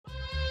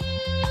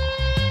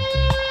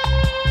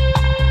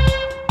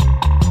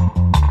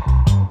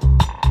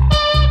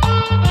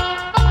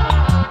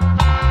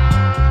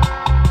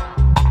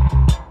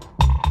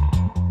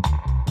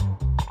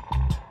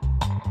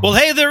Well,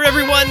 hey there,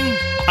 everyone.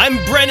 I'm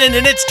Brennan,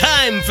 and it's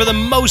time for the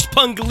most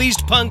punk,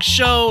 least punk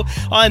show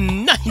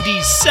on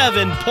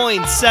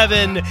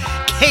 97.7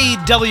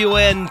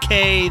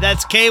 KWNK.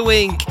 That's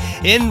K-Wink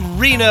in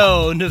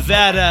Reno,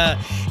 Nevada.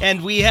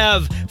 And we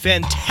have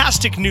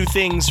fantastic new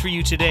things for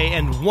you today,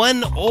 and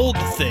one old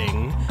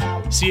thing.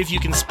 See if you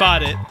can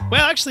spot it.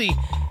 Well, actually,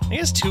 I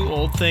guess two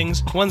old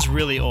things. One's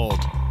really old.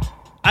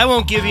 I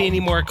won't give you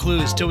any more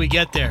clues till we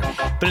get there.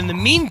 But in the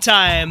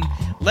meantime,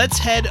 let's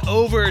head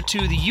over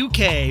to the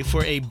UK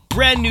for a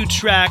brand new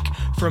track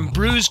from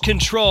Bruise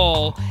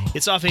Control.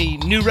 It's off a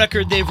new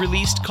record they've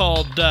released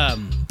called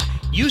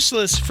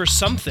Useless for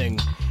Something.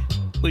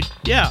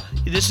 Yeah,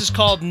 this is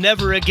called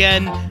Never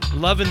Again.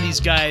 Loving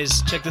these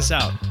guys. Check this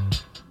out.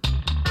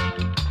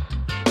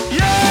 You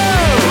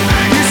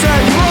said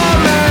you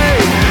want me,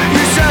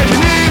 you said you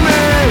need me,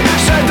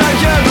 said that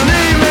you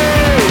believe me.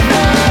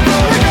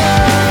 Never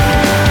again,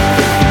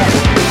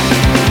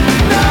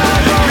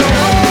 never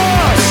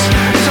again.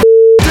 It's a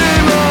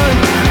demon,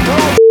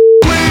 don't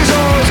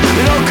weasels,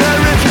 you don't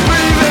care if you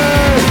breathe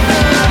it.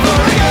 Never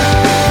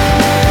again,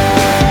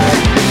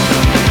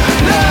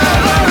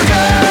 never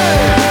again.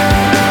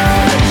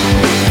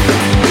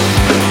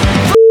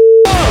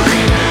 Fuck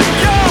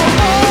your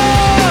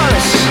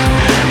boss,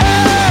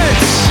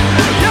 it's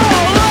your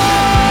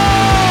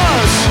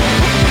loss.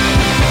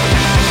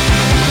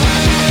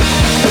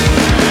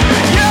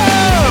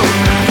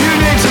 You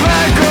need to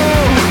let go.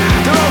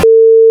 They're all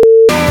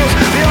fools.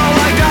 They all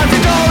like that,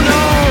 they don't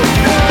know.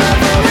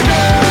 Never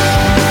again.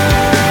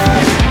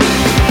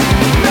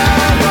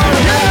 Never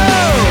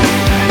again.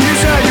 You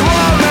said you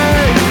want me.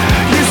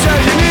 You said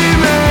you need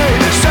me.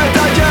 Said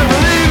that you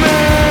believe me.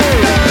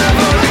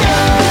 Never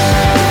again.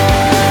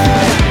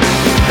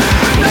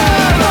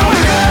 Never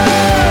again.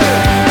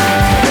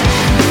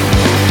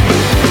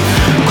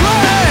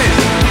 Great.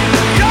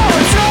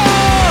 You're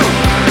drunk.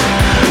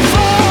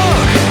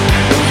 Fuck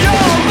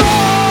your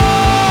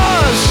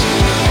boss.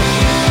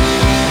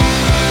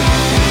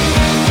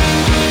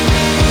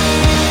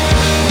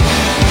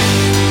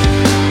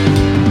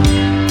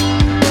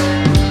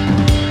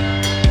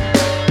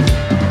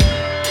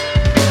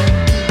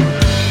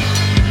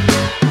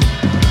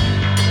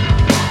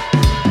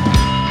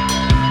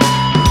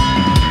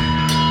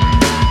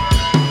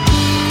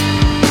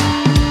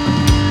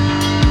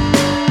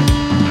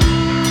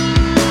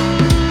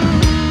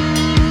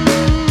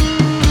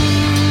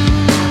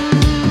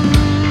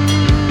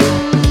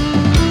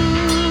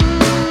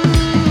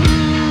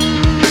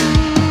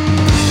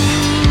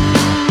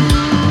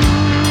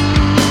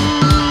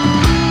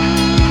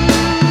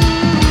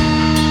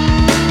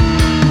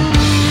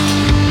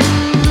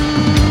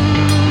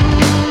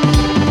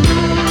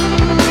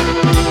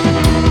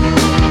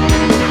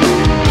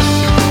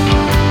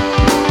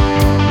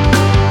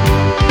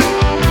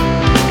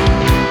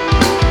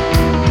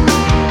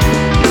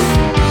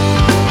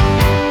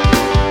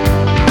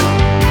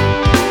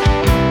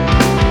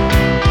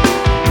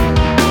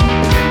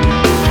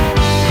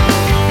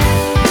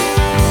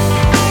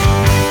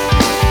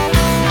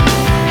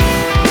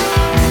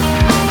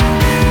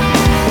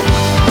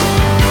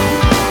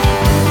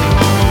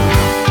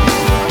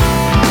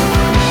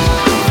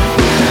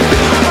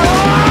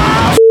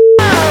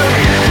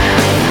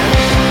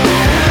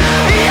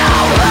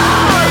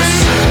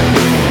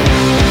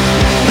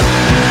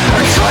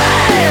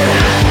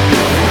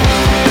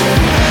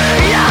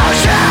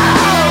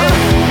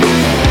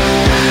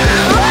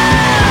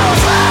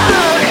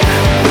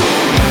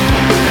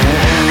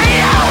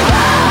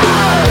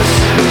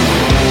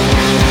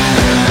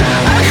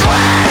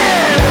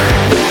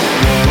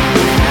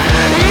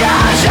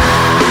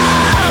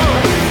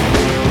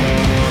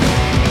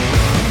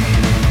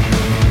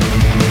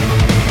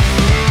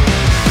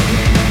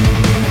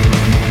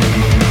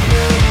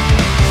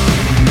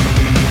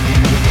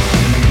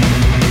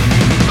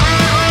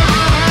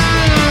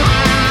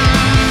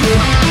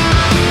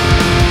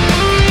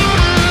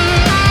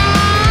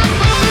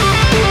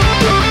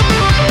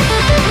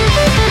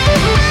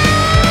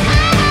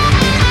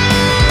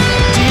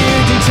 Dear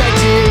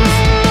detective,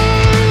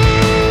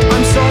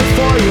 I'm sorry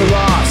for your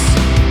loss.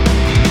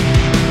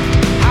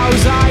 How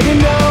was I to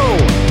know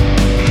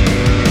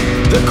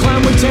the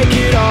clown would take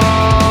it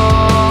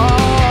all?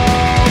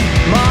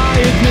 My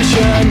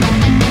admission,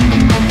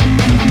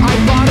 I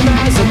bought him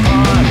as a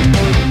pawn,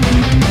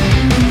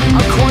 a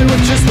coin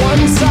with just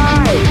one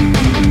side,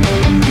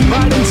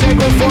 but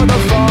integral for the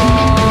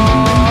fall.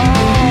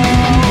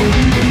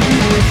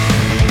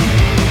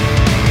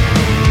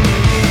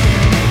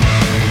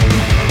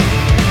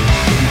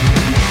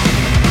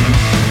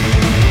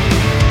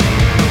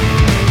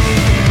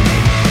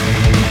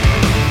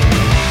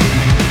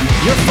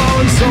 Your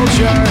fallen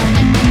soldier,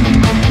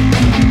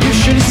 you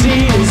should have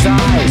seen his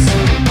eyes.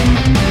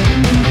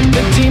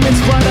 The demon's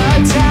blood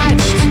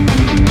attached.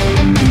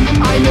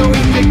 I know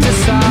he picked a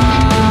side.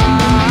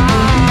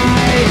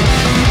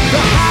 The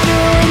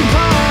hatter and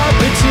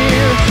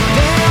puppeteer,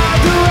 they are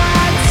the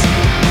rats.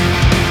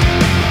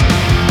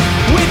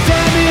 With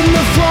them in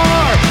the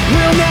floor,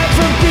 we'll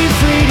never be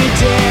free to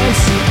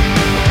dance.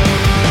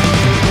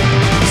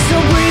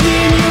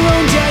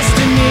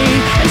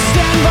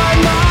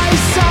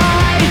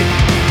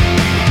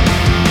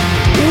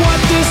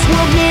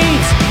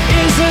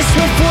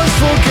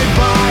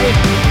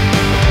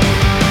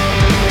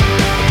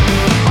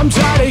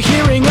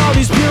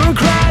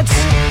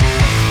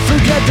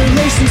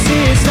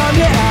 relationship, it's time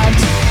to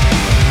act.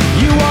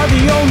 You are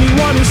the only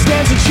one who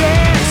stands a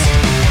chance.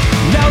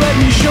 Now let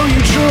me show you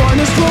true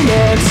honest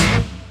romance.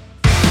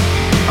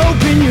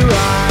 Open your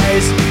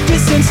eyes,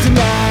 distance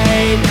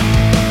tonight.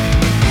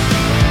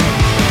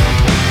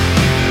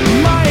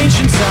 My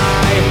ancient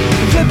side,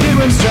 the pit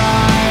runs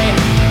dry.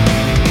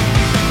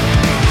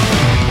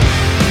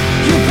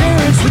 Your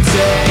parents would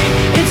say,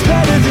 it's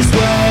better this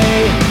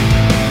way.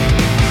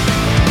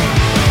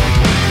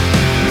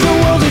 The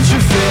world at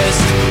your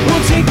fist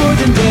will take more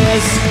than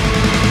this.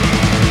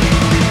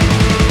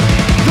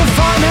 The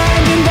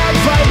farmhand and that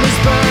flightless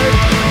bird,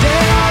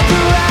 they are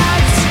the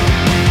rats.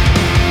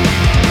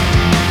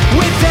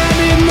 With them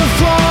in the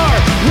floor,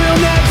 we'll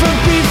never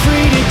be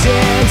free to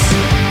dance.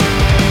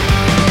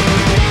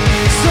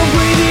 So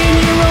breathe in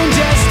your own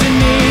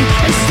destiny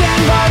and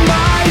stand by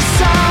my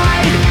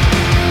side.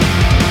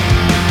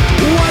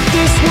 What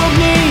this world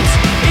needs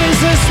is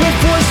a swift,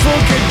 forceful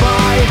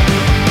goodbye.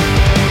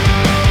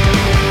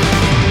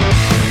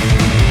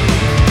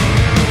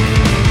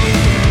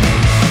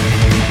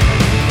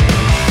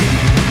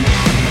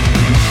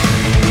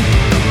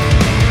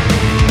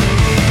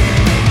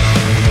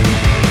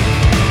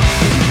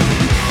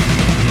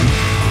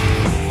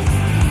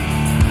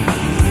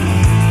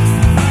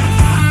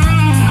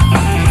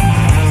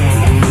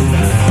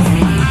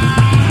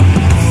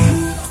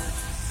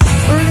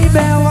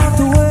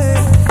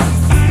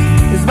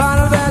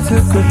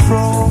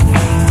 Control.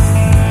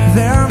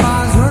 Their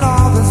minds were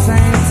all the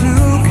same. To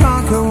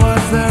conquer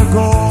was their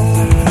goal.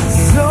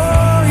 So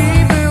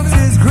he built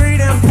his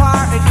great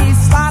empire and he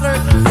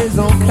slaughtered his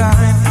own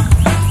kind.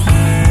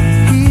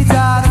 He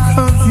died a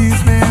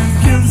confused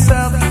man, killed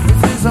himself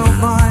with his own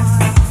mind.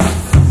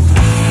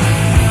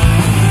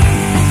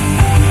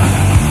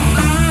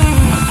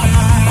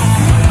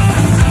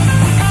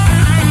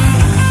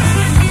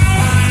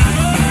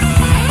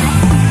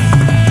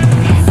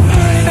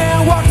 Early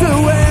man walked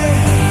away.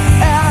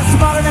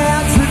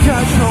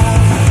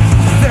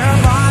 Their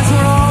minds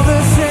were all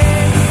the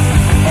same,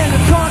 and the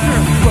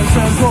conquer was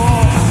their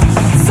goal.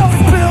 So he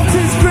built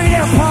his great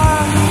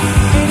empire,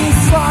 and he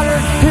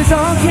slaughtered his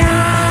own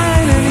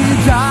kind, and he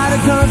died a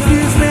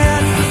confused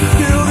man,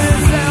 killed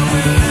himself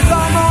with his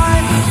own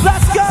mind.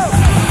 Let's go!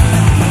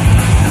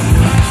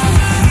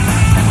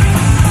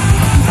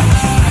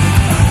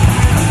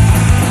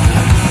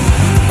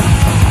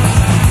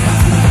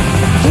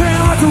 They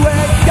walked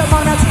away, got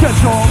mind out of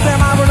control. Their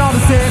mind were all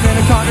the same, and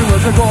the conquer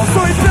was their goal. So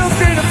he built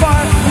great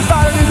empire. He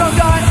started his own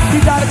kind. He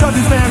died a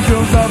country's man,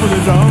 killed himself with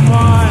his own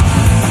mind.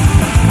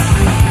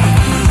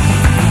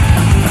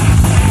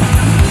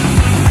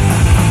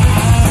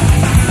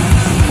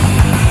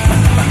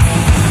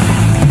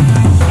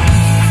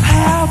 I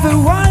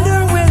often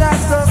wonder when that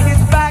stuff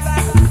gets back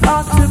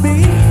up to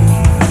me.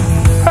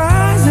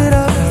 Rise it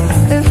up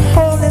and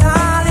hold it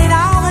on and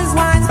all his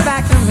lines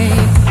back to me.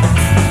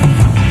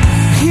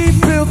 He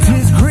built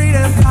his great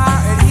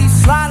empire and he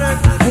slaughtered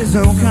his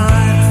own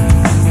kind.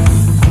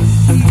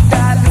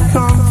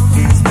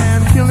 Confused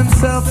man killed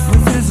himself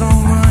with his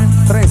own mind.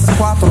 3,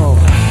 4.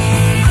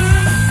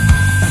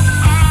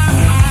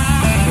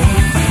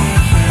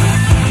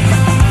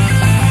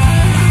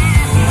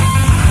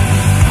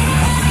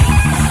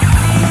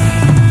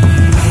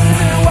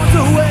 Walked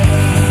away,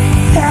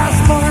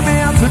 asked for a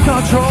man to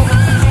control.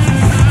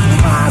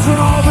 Eyes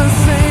were all the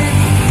same,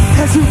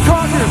 as you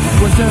conquer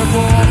was their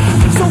goal.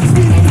 So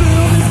he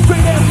built his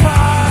great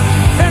empire,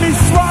 and he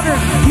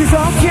slaughtered his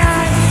own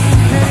kind.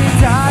 And he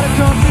died a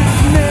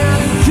confused man,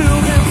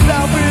 killed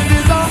himself with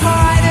his own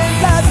mind, and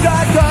let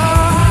that go.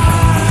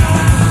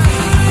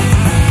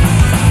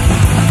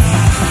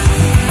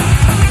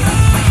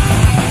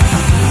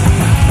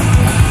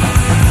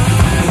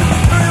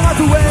 He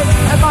walked away,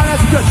 and mine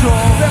has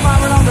control. Their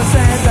mind were all the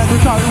same, that the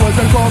target was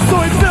their goal.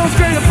 So he built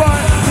great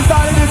apart, he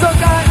started his own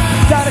kind,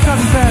 died a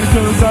confused man,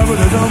 killed himself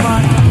with his own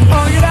mind.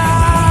 Oh, get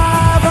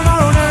out from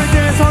our own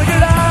arrogance, oh,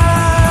 get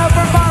out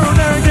from our own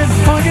arrogance,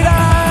 oh, get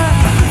out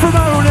from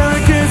our own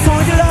arrogance,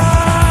 oh, get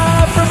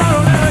out from our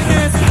own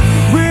arrogance.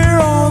 We're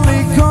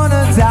only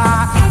gonna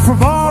die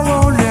from our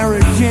own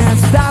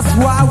arrogance. That's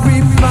why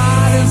we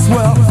might as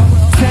well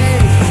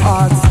take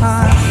our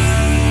time.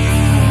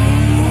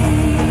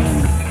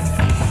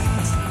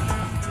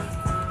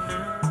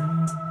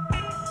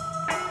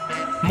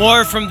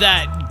 More from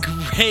that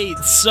great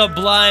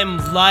Sublime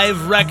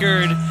live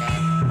record,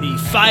 the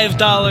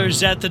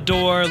 $5 at the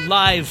door,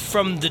 live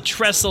from the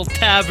Trestle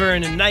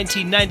Tavern in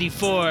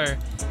 1994.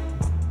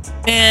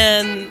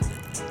 And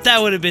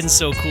that would have been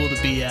so cool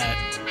to be at.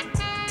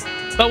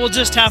 But we'll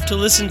just have to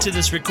listen to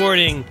this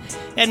recording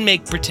and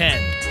make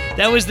pretend.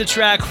 That was the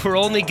track We're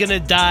Only Gonna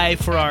Die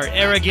for Our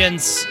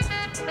Arrogance.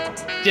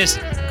 Just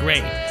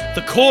great.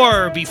 The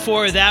Core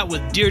before that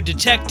with Dear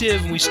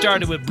Detective. We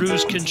started with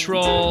Bruise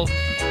Control.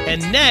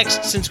 And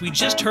next, since we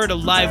just heard a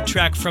live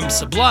track from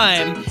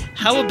Sublime,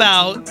 how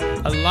about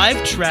a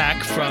live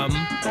track from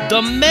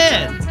The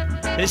Men?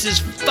 This is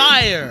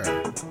Fire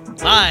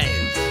live.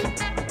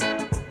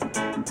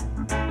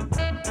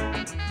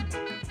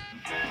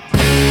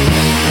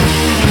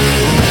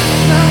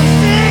 I'm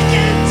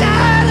thinking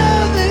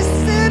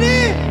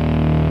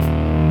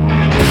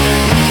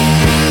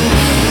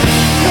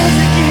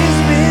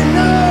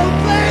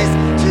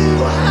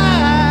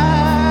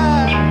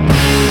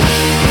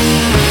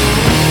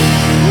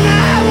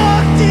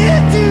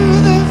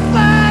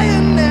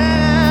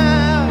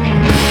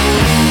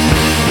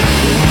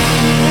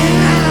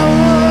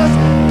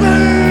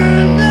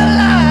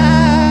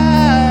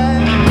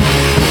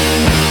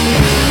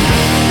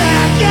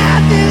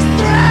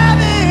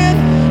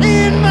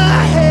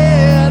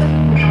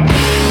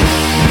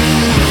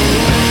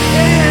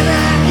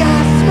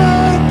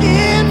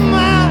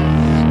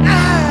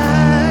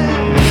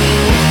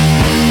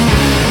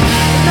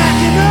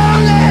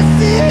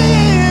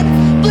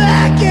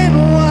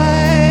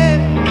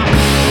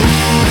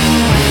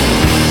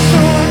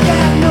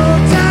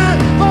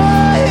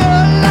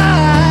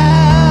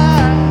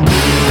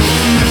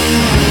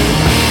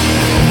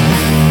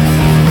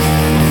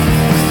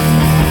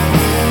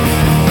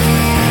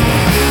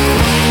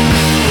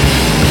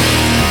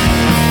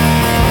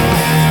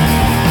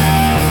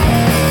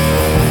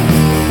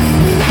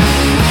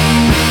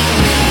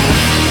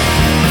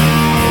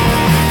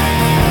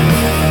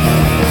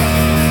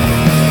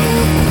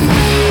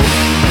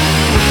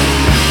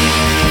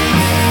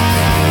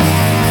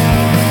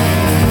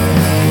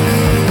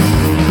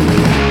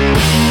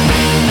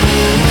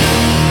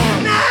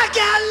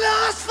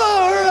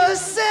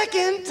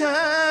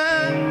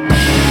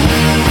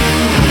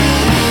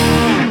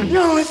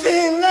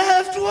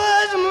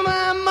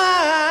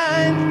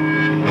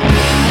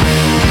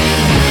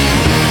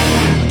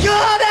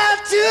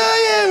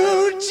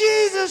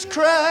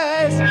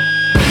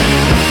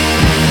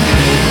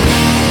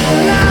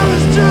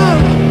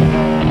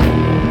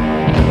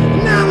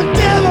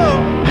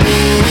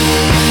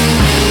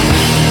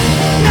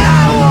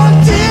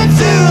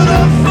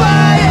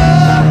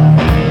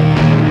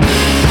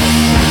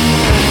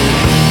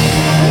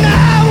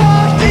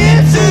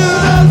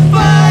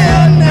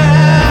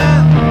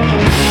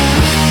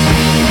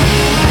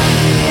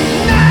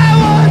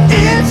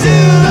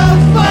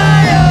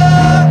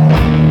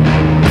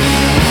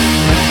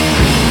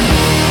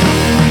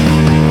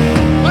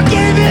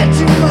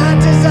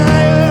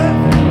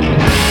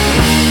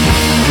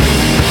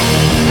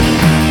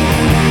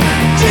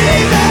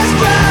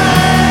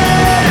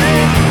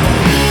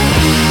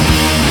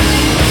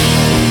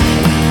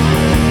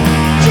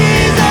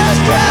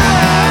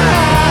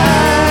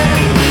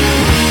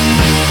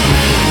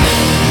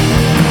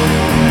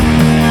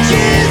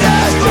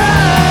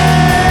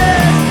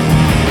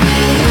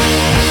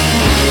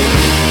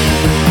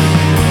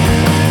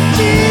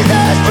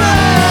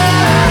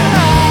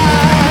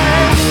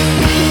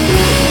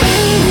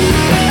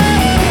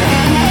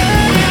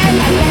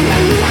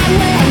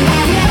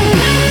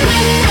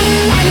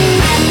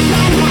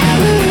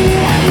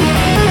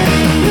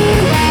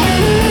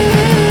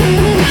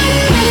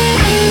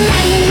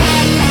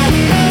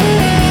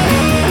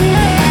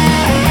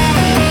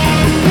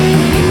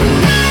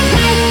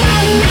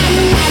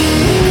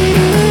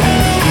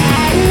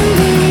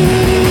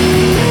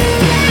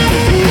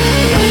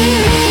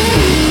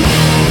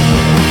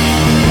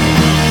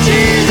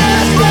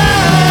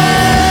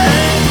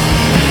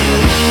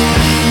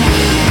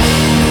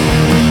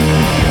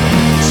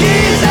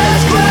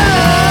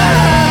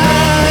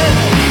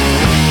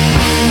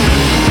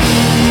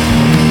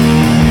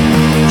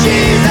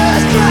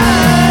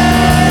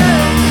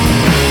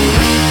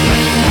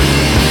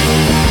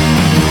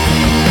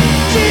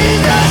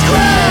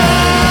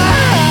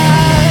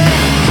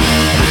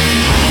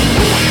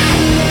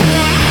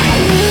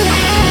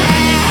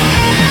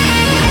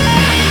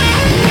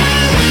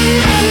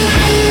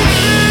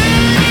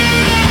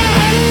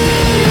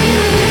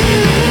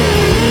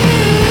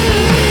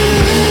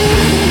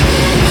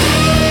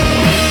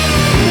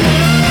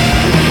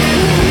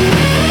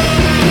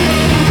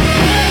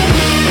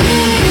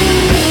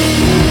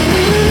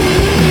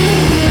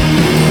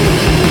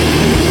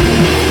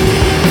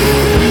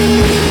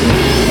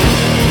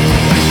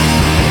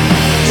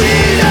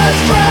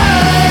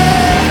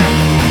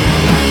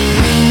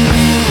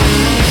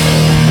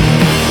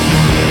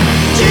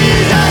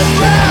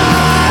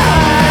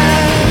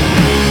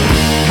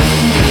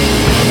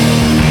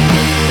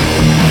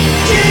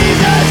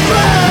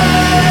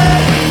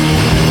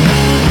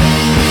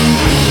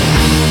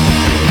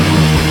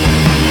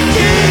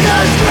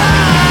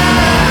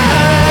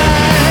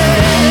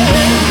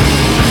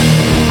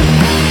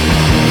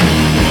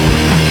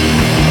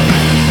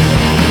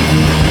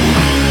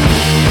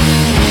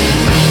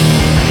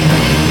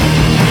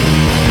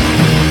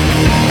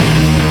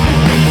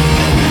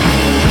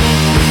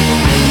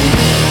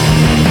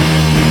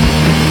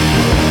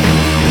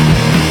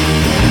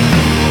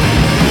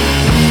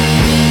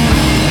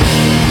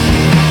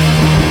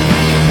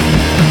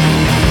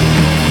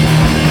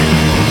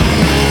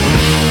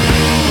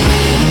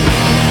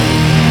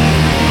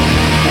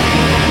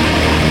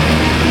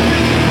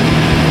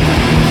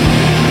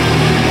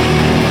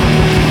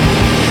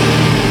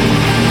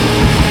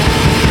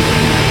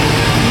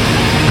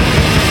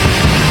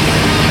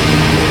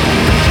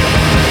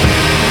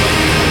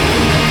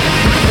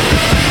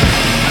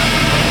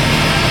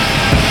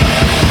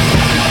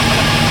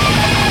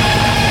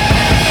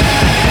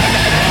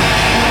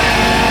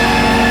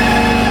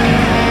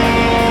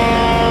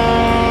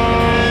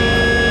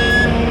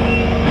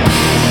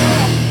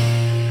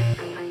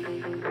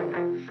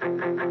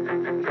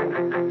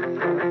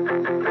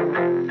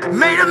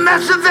Made a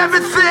mess of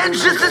everything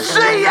just to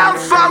see how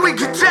far we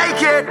could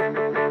take it.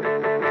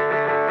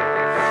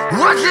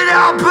 Watch it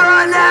all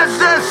burn as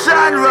the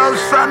sun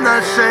rose from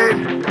the sea.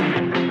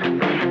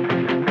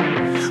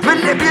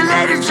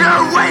 Manipulated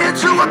your way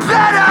into a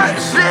better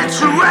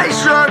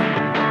situation.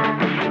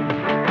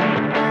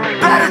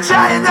 Better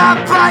tying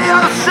up by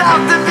yourself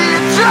than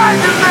being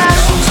turned to me.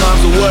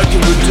 Sometimes the work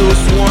can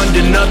reduce one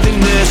to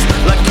nothingness.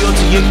 Like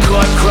guilty and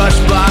caught,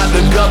 crushed by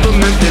the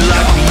government. They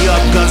lock me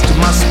up, guns to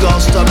my skull,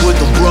 stuck with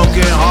a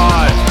broken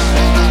heart.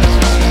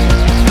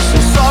 So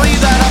sorry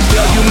that I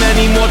failed you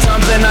many more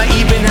times than I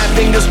even had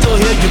fingers. Still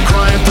hear you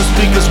crying through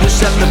speakers. Wish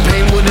that the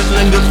pain wouldn't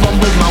linger.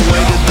 Fumbled my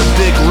way to the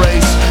big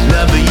race,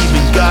 never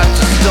even got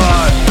to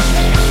start.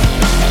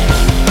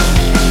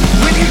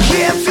 When you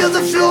can't feel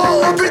the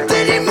floor or breathe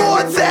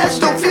anymore,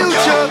 there's no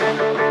future.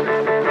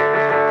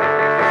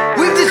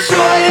 We've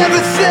destroyed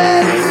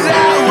everything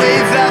that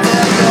we've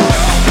ever known.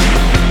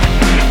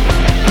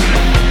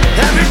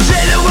 Every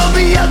day that will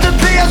be out to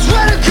pay, I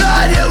swear to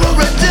God, it will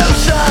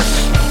reduce us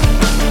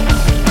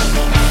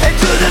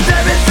into the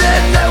very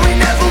thing that we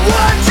never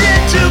wanted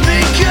to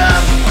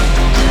become.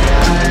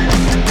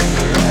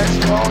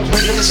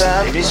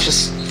 Maybe it's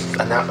just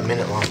a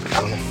minute long,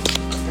 I don't know.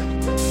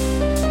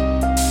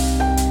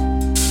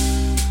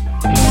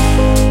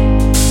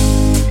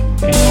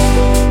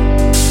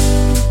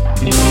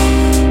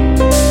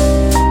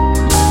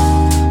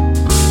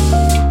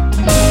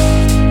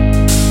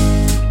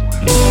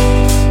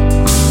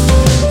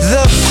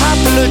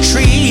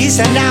 Trees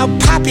are now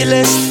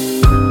populist,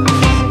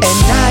 and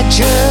not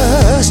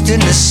just in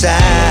the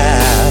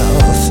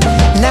South.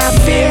 Now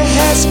fear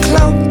has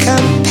cloaked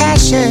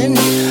compassion.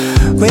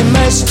 We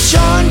must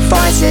join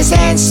forces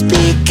and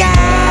speak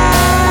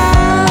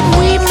out.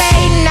 We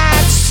may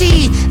not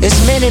see as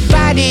many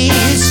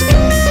bodies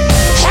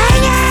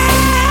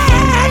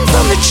hanging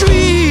from the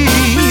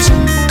trees,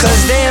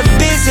 'cause they're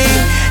busy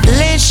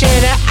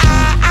lynching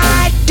our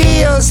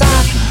ideals,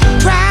 our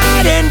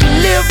pride and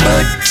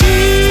liberty.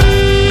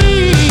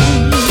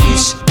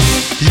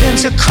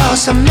 Limbs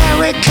across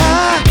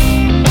America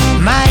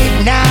might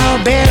now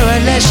bear a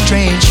less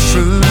strange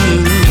fruit,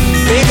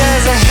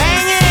 because a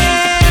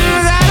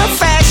hanging's out of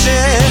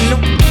fashion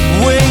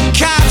when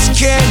cops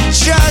can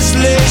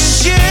justly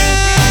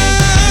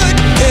shoot.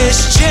 There's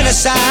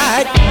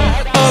genocide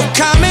of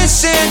common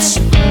sense.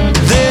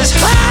 There's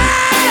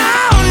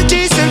hard-on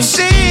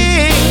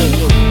decency.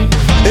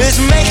 It's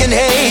making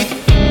hate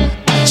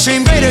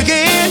seem great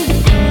again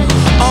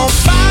on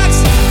Fox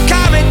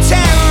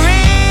commentary.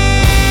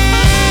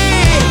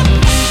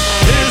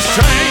 There's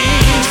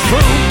strange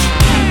fruit.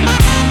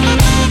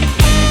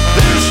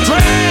 There's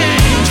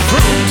strange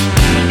fruit.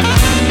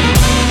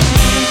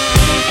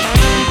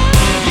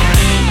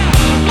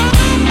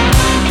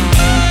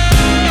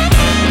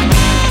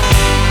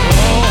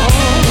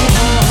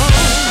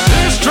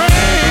 There's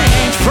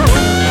strange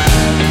fruit.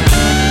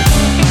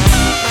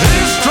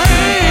 There's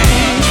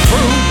strange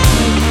fruit.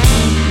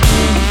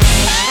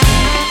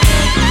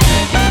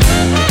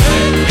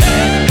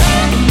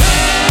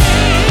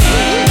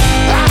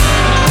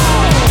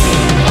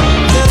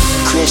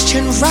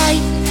 Christian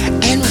right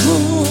and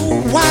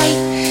rule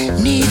white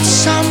need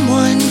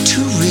someone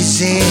to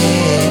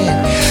resent,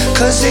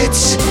 'cause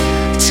it's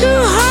too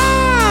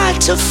hard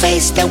to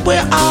face that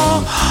we're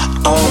all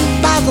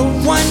owned by the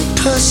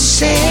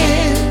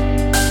 1%.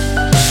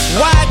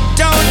 Why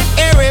don't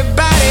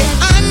everybody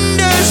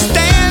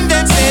understand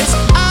that since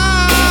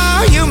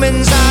all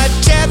humans are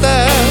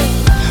tethered,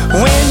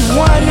 when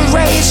one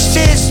race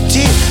is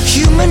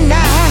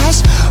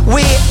dehumanized,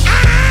 we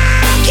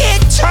all get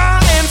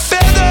torn and feathered.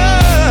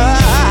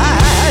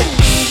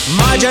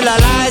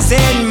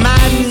 Marginalizing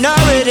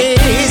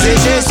minorities is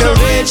just the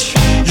rich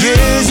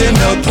using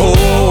the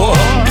poor.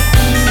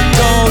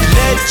 Don't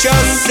let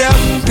yourself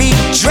be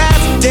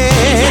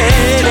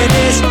drafted in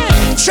this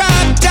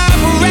chopped up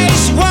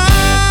race war.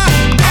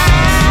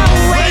 Our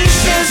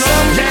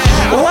racism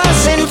was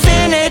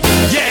invented.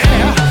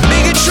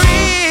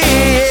 Bigotry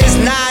is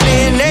not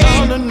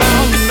innate.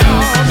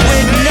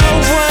 With no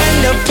one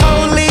to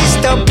police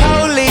the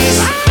police,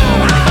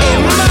 it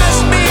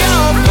must be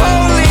on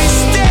police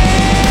state.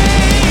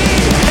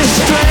 It's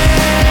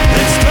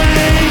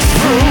strange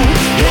fruit.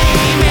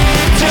 It's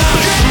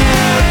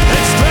strange fruit.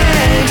 It's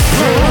strange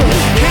fruit.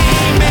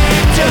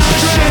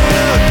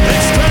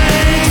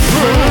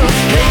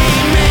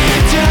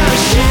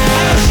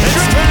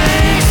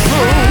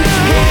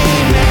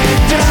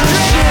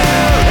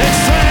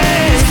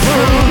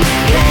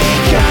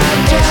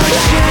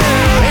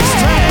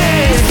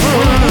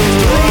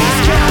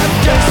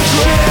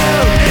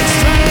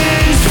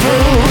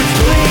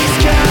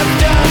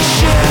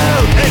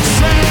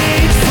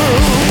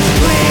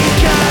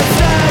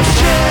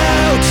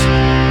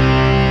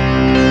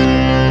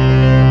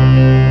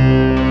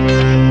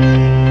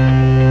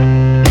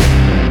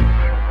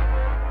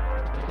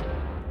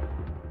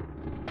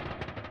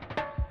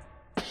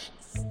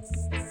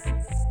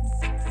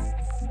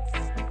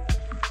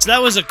 So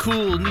that was a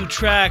cool new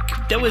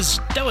track. That was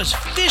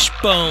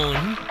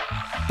Fishbone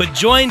but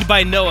joined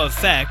by No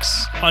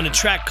Effects on a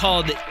track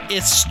called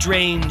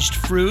Estranged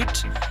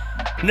Fruit.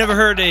 I've never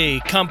heard a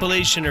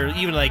compilation or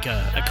even like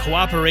a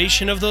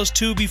cooperation of those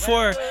two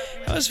before.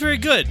 That was very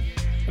good.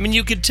 I mean,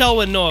 you could tell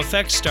when No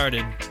Effects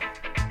started,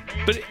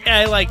 but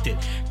I liked it.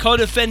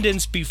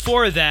 Co-Defendants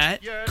before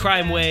that,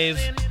 Crime Wave,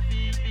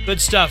 good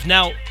stuff.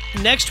 Now,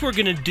 next we're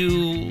gonna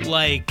do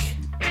like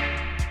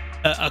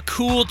a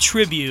cool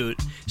tribute.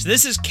 So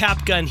this is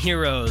Capgun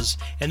Heroes,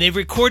 and they've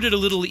recorded a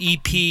little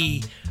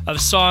EP of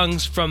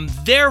songs from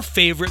their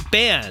favorite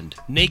band,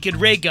 Naked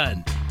Ray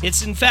Gun.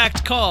 It's in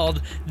fact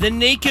called the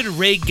Naked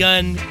Ray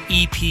Gun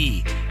EP.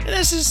 And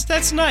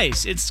that's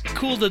nice. It's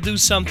cool to do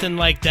something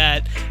like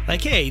that.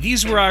 Like, hey,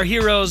 these were our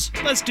heroes,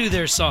 let's do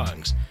their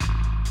songs.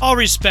 All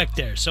respect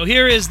there. So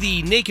here is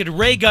the Naked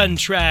Ray Gun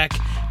track,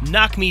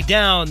 Knock Me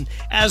Down,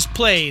 as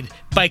played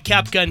by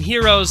Capgun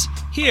Heroes,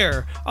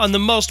 here on the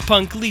Most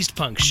Punk Least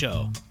Punk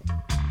show.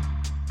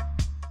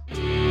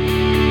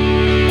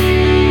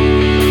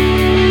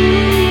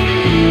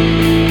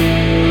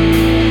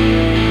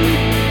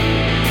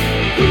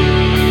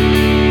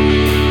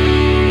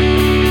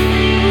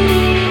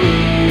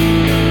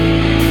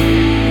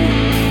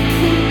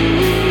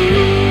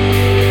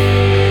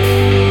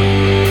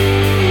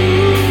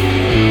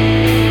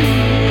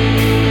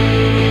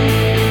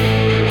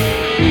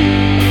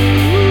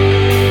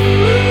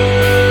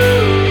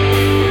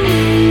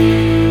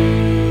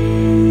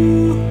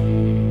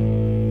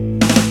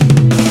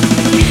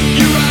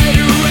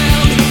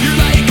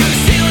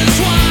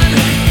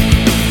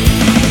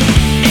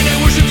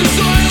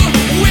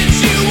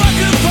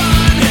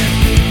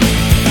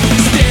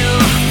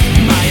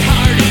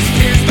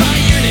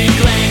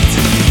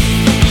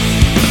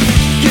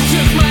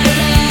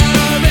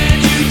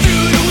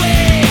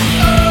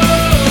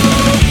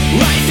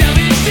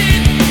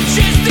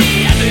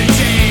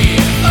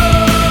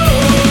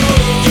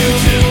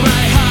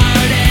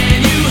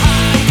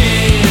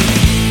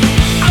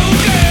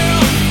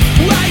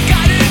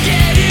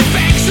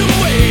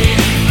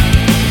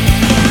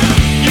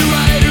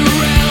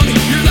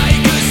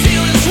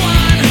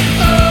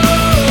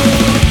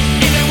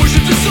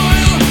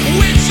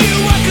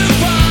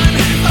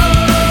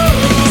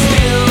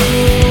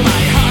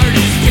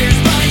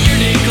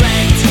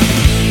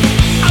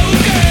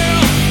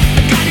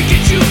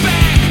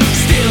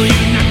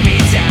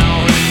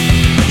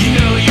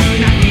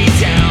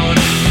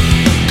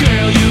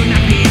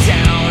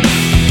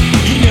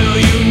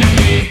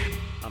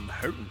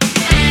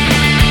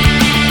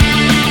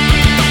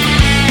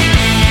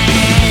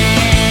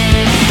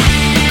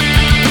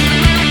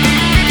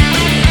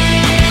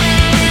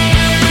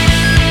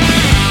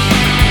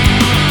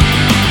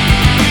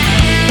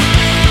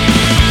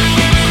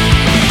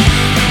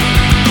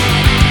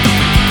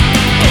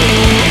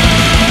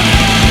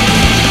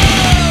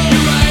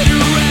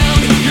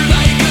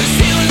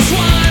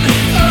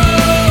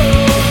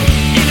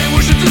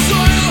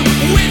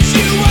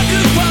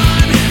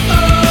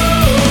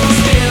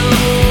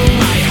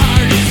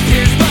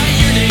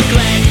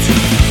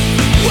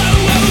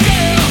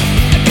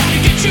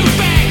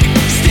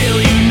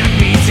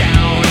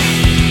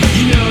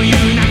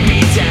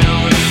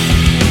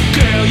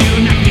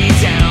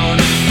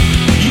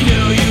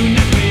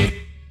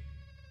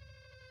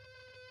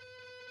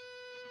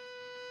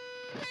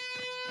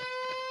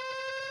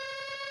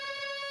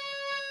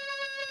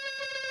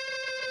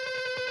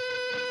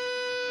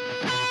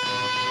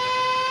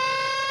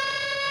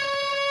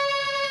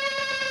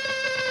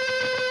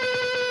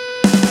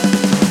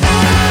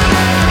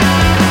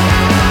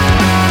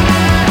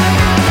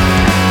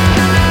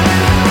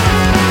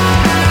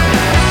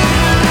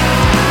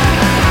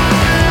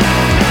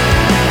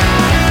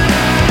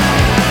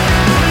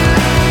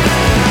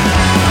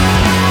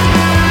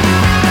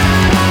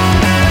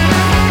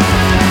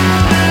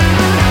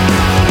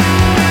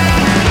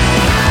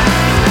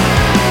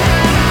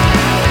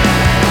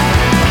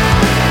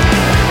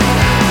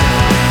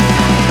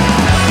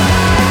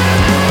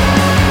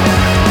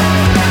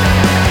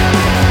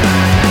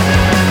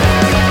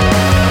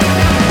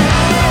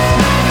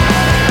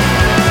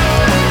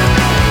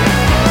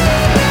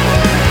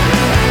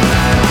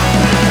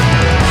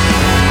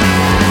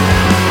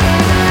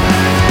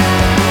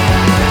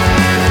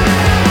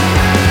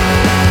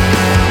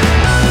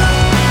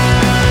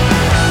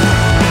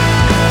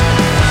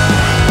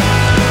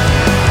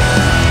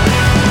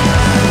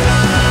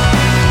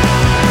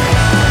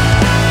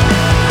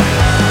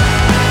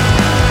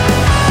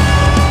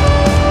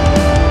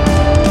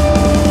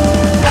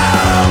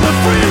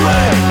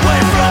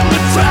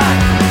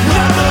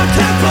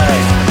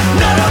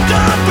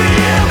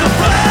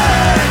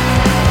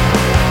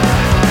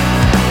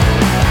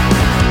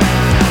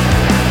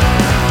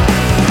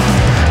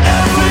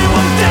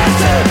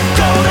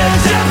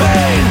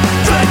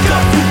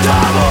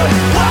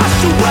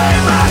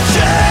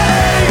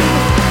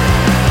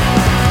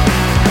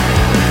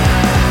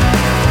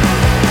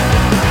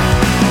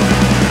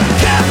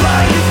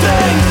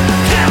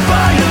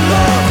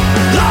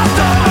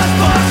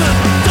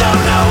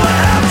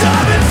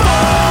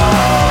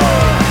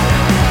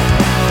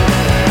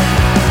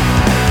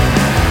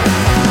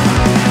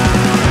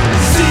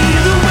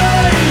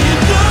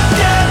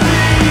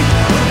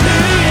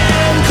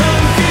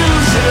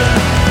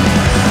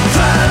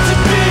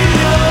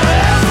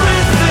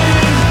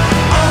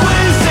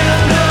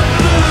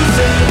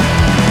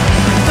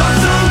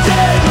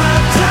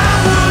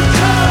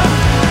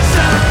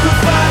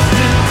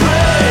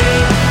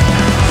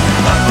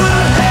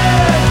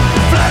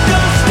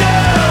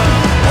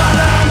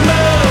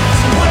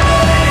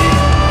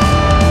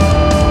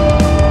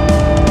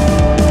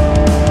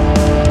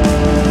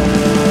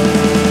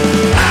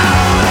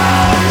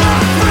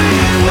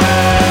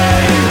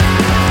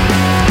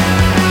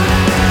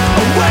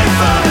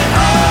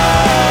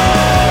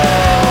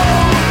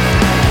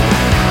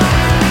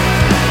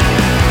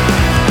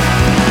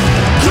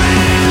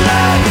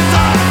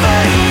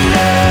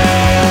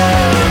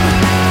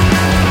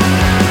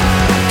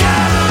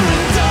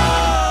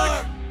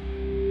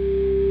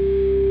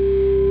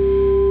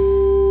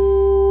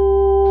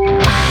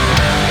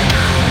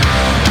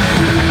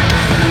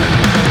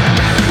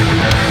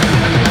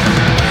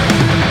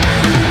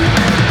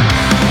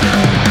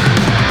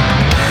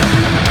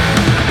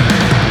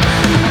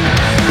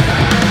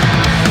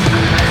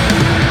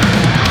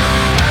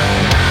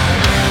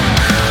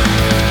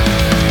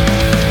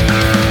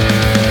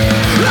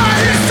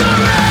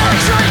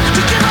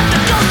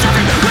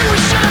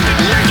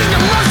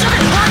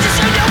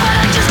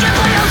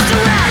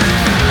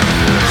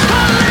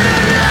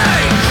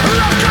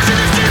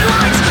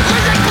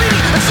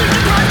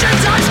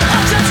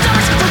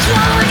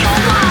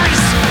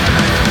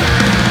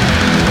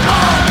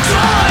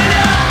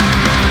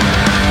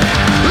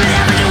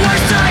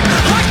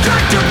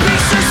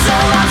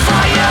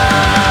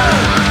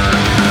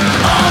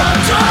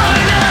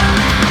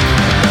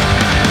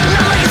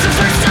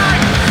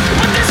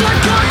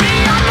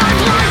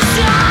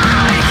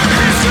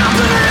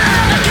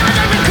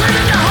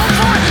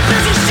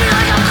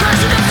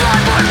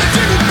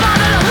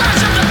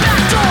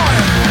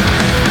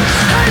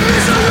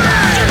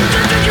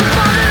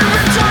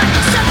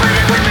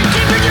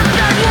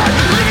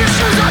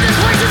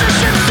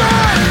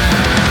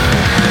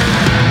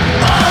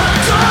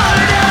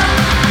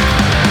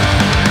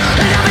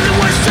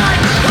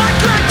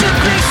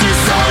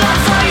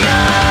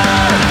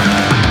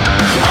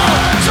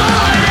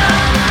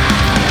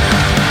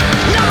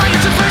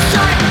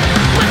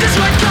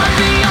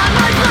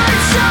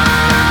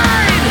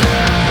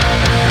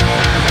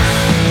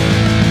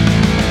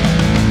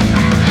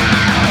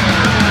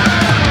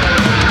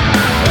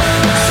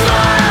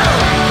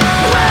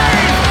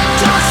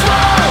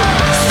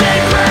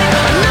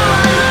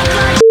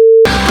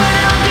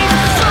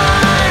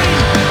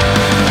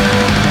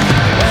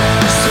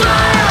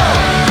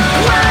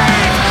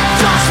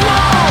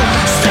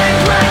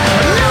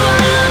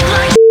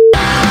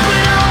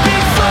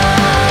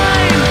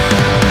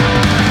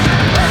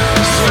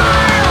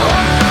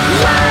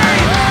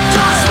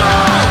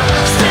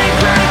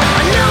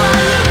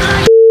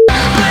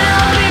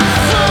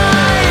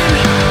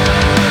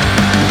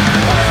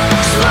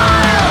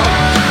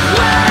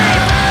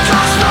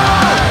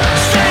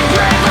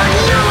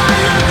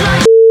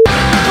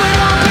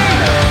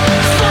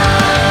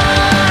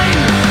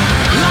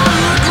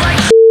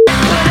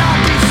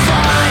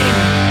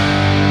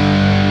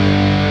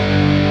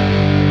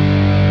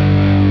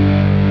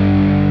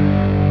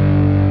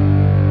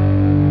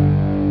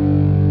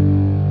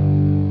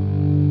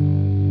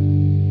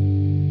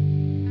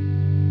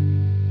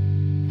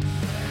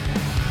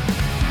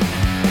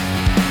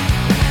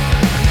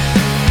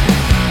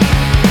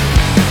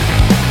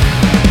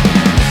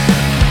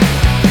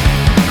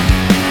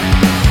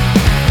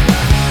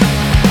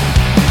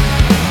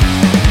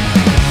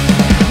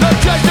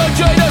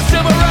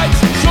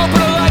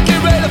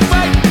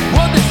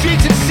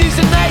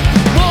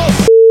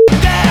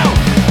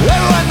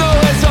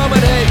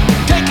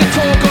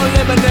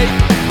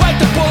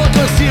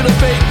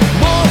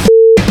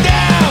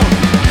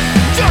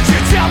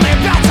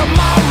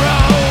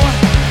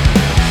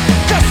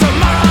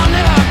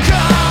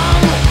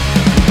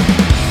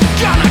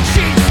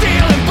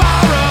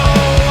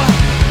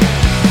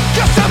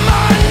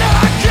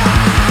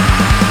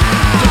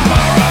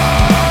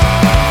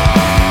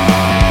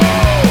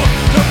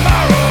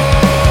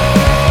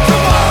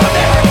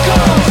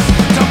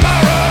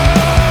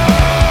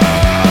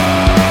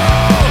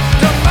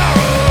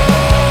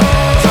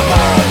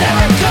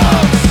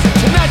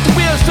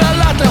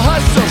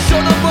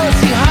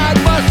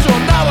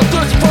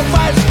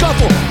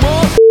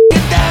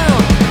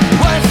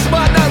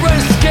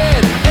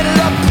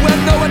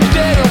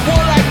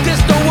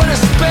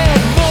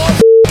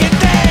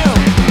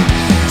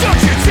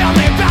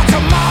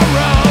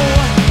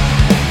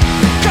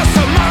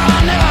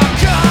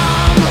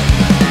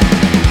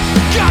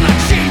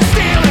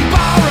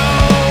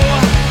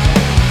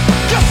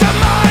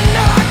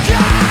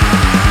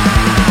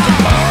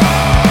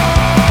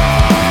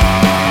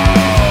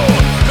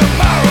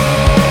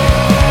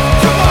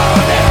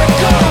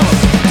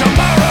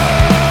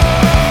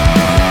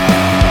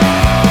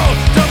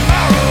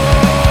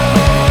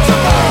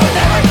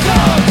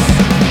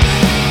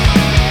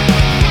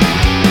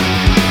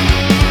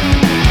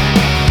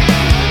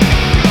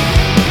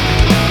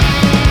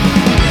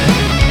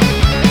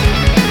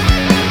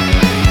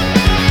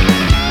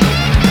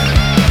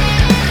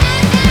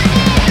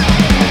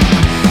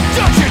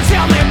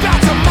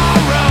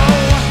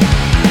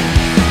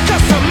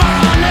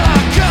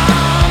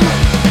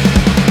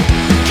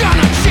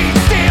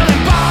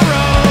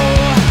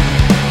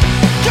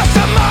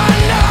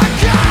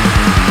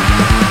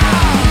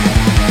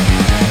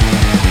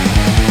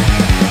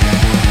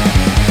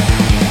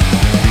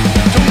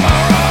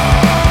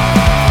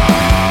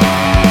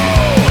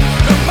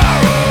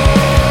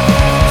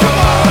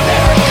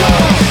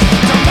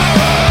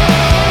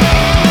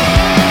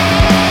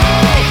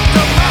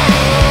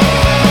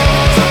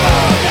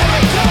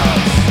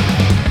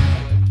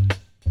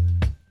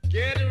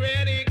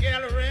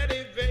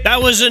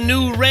 That was a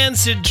new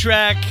Rancid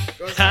track.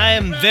 I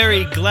am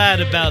very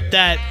glad about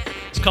that.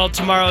 It's called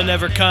Tomorrow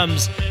Never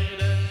Comes.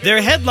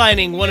 They're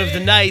headlining one of the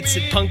nights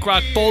at Punk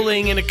Rock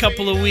Bowling in a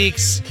couple of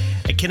weeks.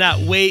 I cannot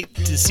wait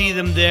to see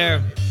them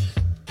there.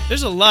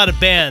 There's a lot of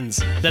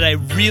bands that I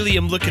really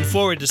am looking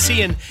forward to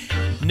seeing.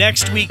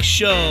 Next week's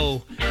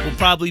show will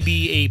probably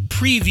be a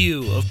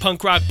preview of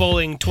Punk Rock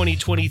Bowling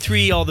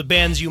 2023, all the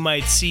bands you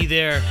might see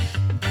there.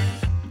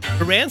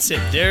 Rancid,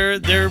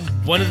 they're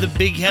one of the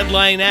big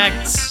headline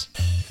acts.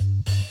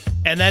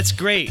 And that's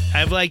great.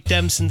 I've liked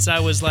them since I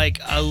was like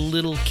a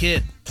little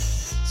kid.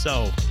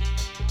 So,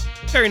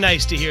 very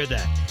nice to hear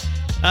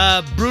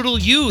that. Brutal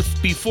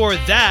Youth, before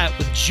that,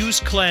 with Juice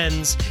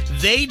Cleanse,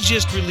 they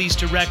just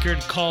released a record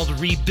called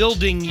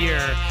Rebuilding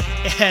Year.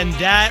 And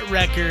that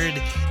record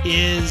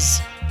is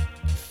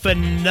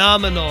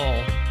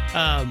phenomenal.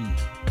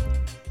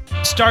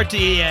 Start to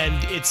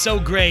end, it's so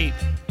great.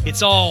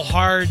 It's all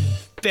hard,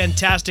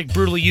 fantastic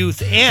Brutal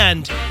Youth,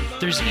 and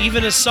there's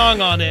even a song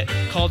on it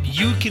called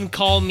You Can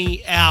Call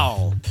Me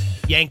Al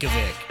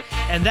Yankovic,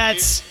 and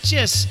that's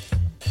just,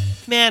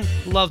 man,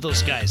 love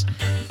those guys.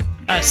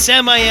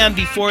 Sam I Am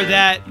before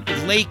that,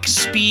 Lake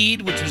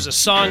Speed, which was a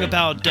song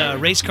about a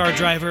race car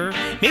driver,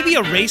 maybe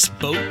a race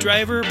boat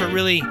driver, but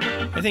really,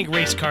 I think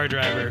race car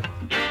driver.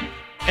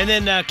 And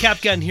then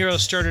Cap Gun Hero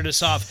started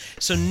us off.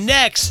 So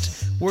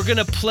next, we're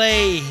gonna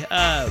play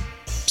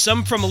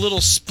some from a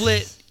little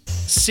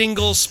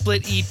single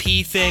split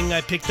EP thing I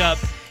picked up.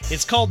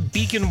 It's called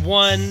Beacon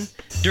 1.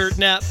 Dirt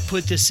Nap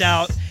put this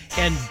out,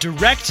 and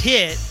Direct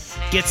Hit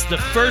gets the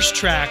first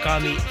track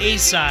on the A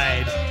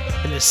side,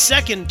 and the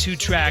second two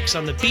tracks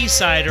on the B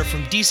side are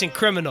from Decent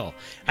Criminal.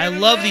 I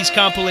love these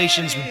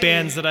compilations with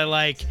bands that I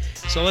like.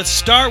 So let's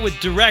start with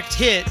Direct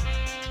Hit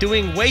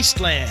doing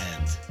Wasteland.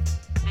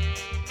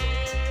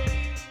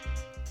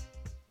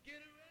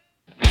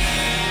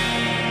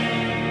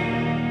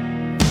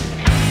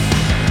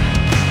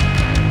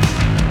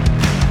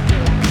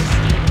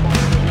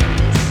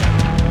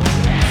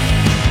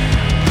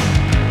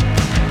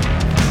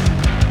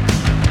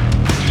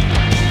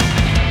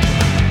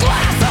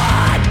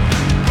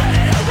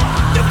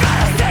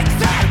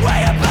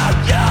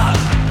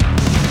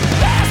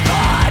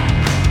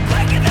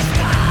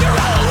 You're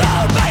all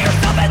alone by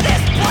yourself in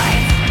this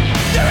place.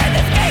 You're in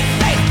this case.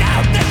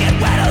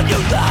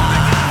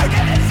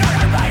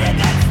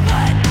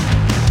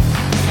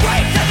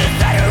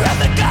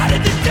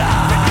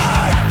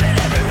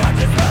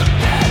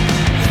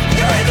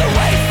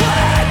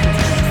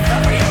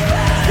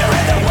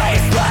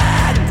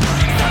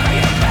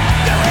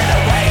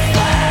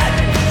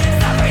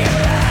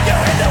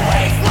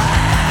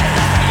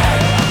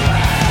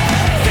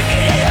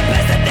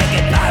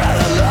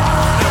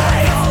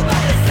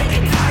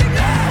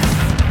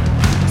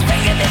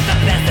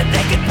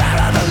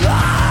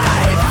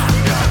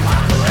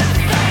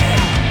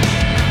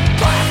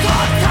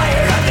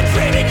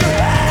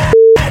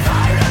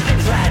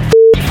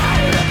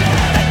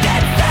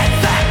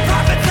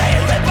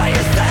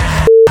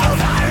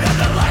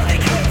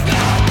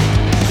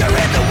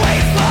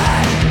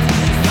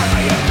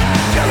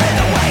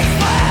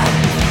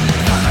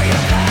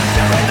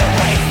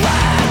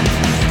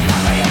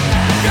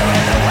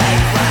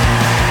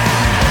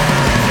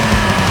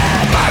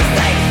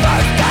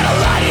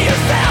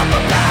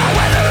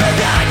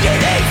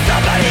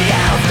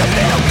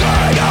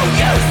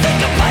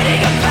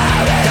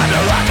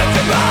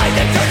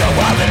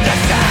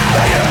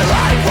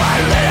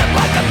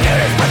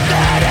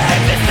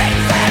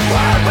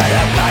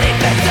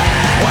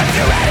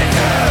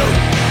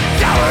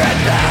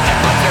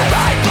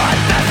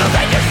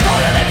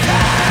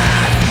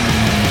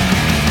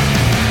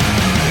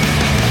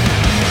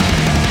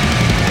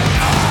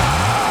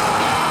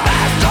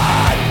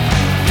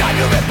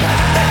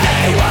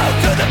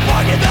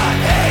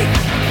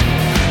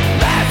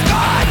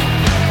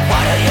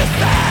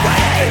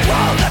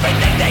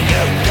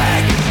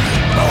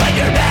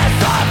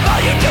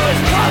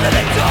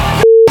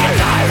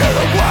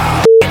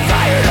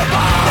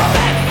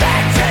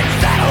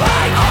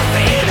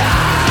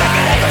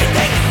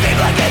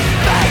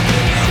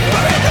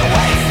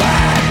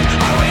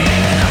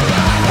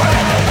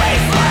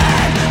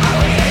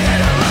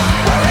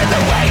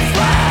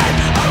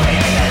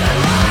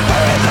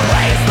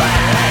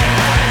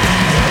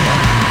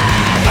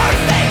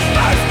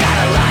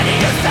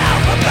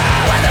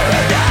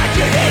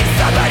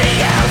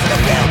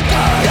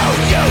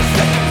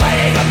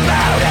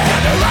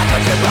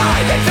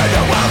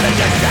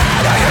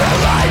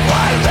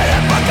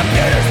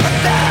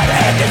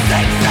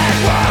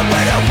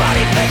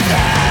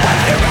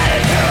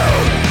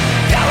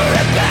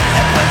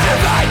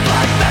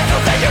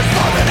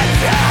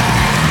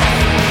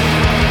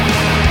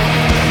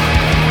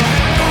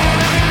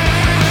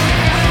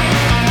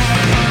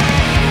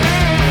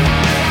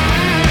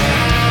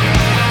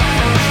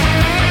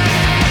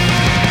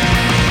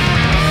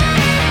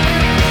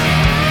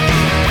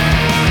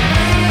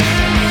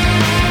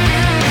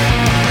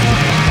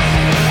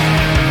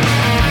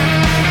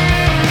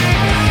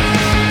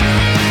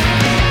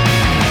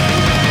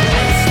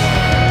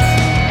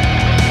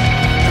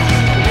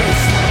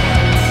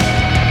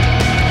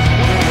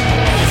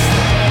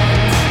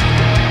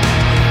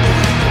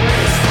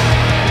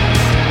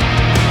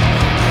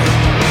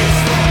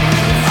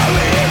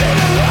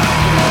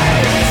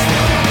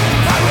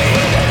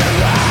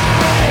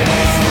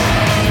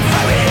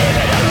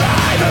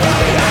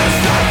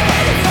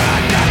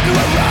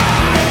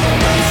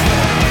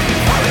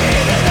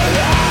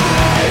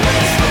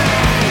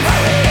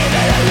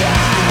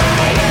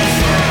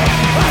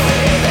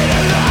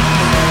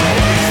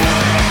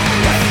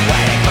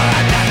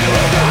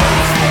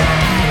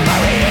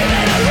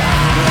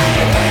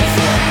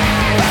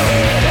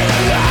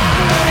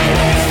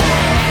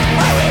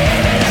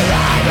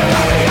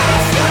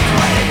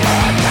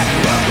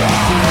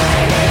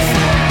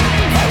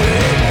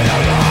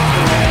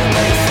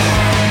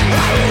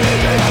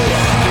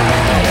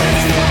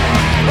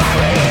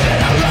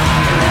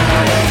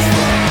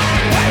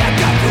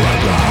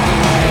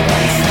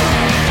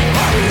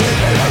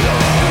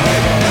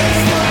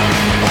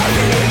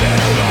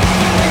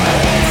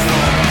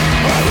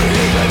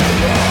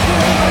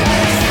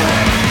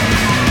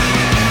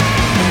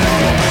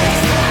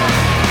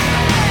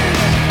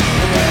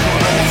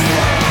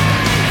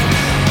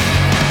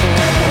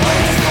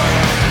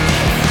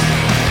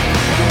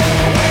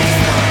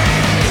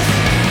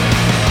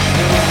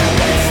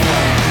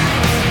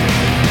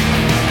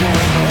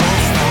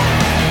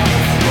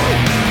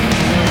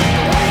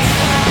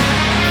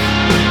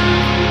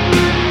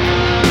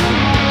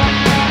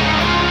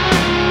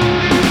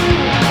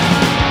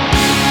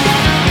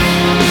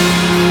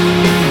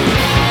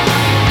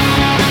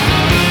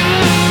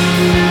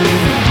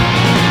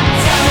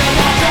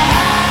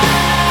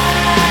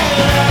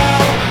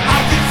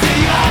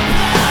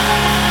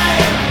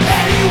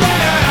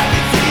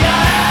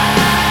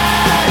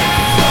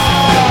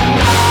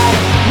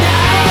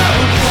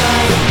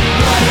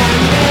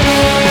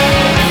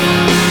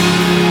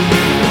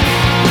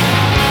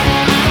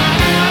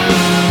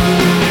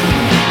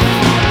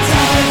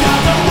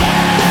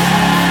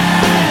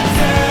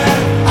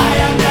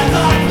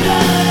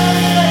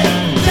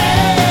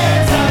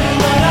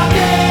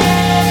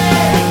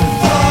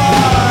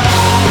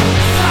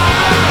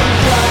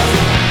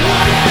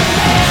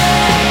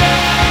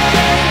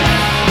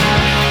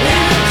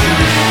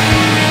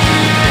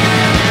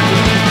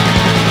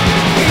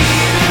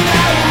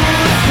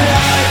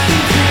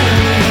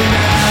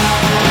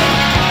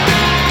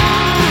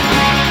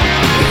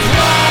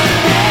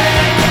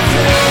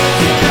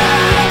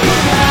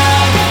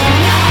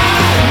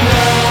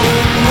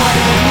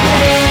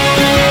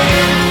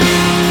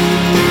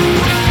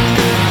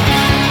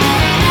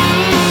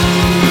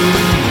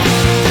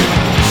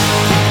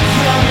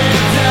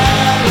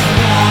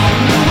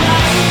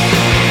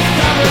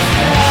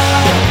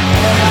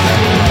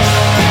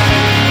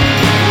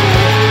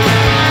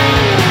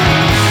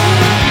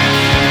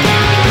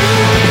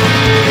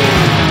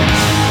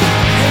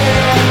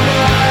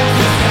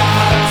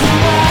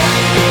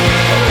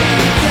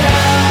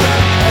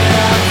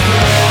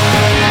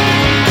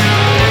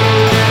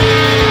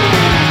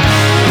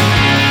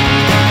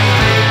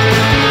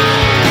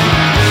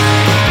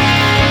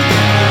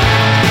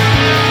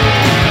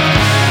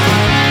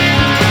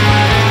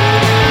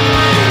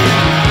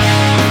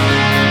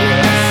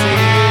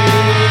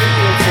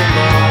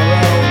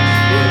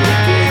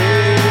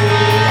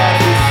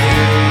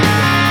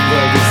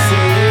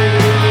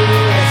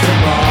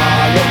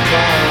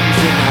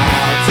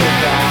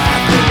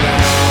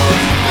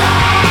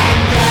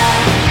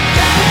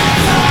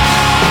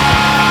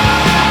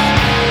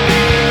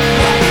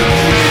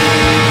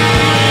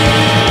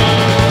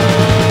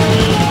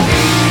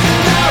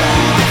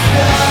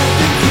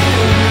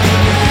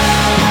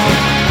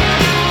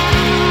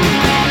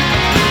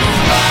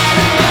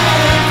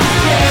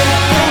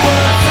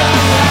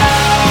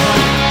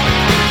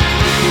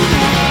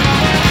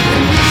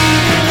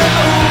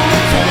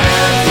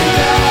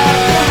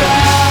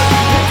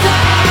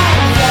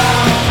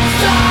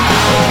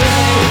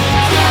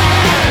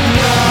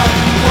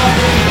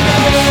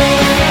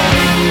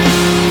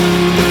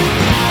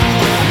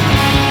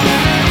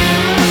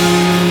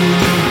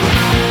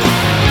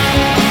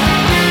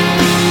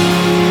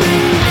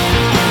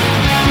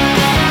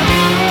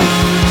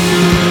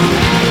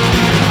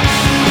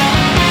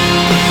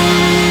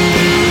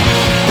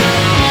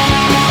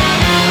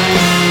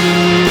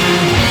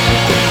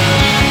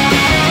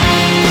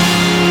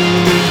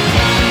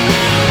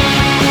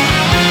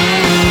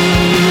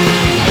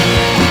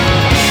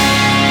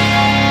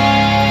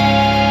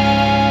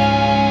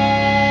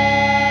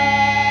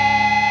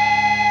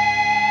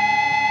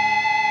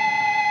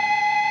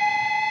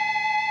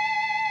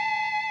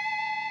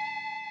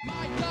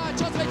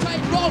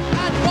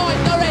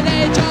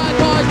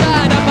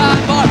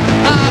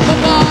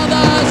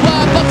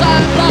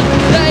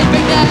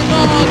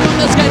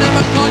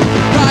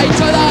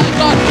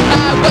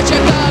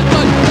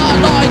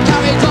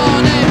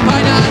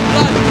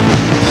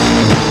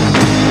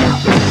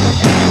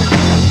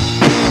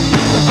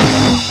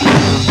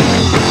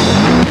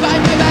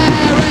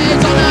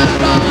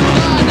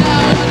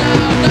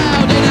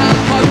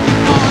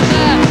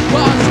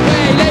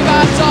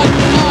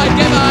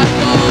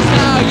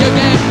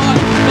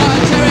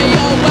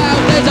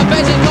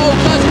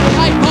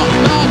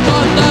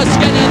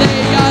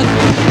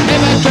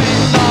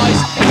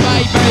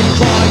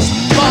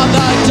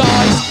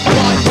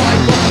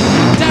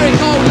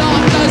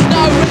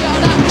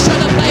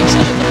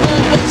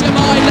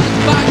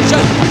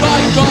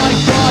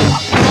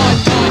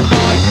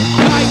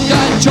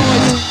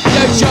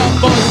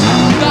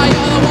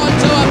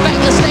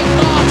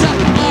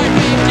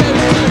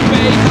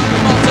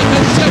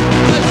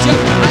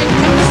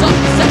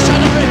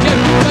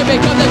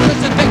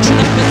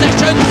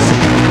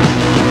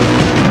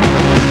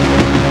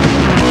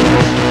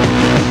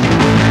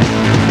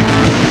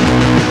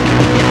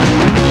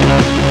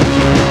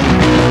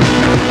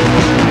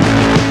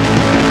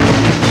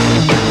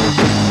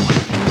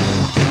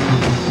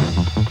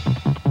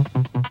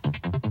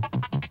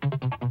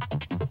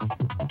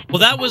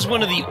 that was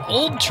one of the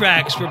old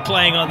tracks we're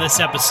playing on this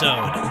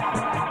episode.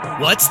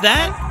 What's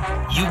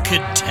that? You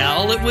could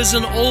tell it was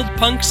an old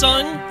punk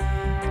song?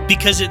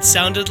 Because it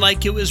sounded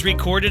like it was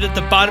recorded at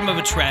the bottom of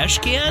a trash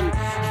can?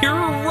 You're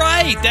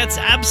right, that's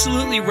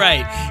absolutely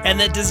right. And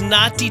that does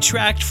not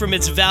detract from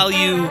its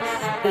value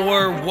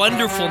or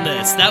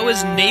wonderfulness. That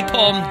was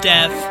Napalm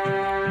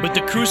Death with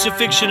the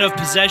Crucifixion of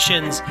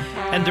Possessions.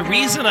 And the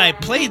reason I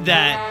played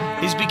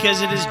that is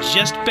because it has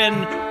just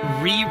been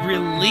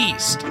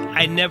re-released.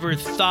 I never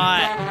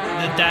thought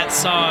that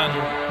song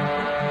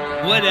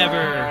would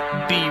ever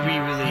be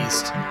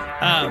re-released.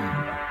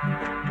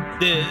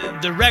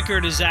 The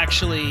record is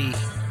actually,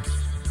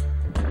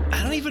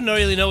 I don't even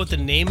really know what the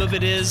name of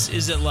it is.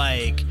 Is it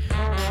like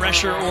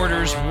Pressure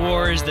Orders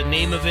War is the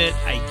name of it?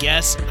 I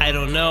guess. I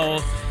don't know.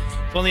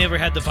 I've only ever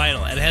had the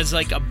vinyl. It has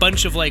like a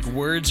bunch of like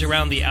words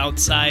around the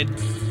outside.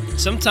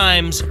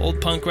 Sometimes old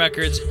punk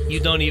records, you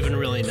don't even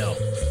really know.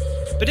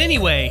 But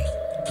anyway,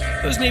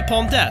 it was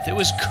Napalm Death. It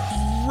was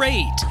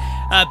great.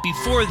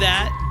 Before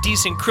that,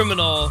 Decent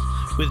Criminal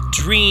with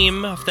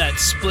Dream, off that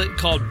split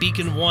called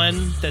Beacon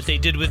 1 that they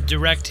did with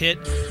Direct Hit.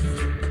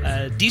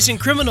 Decent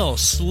Criminal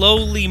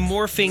slowly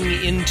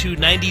morphing into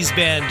 90s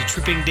band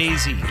Tripping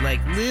Daisy, like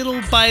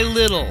little by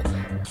little.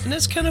 And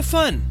that's kind of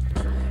fun.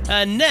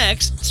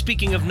 Next,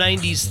 speaking of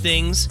 90s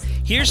things,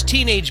 here's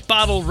Teenage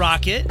Bottle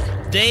Rocket.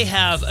 They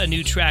have a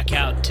new track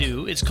out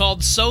too. It's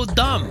called So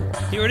Dumb.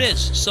 Here it is,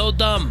 So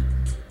Dumb.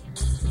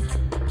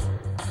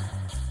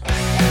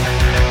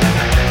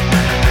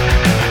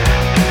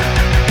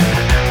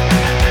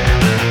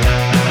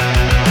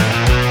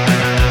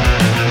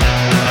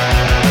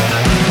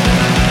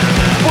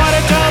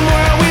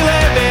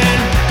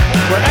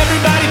 Where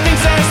everybody thinks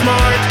they're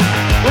smart.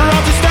 We're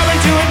all too stubborn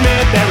to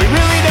admit that we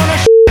really don't know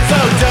shit. So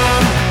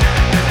dumb.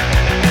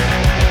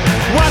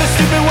 What a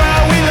stupid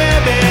world we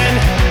live in.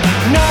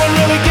 No one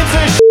really gives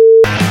a shit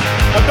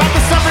about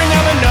the suffering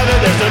of another.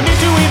 There's no need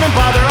to even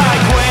bother. I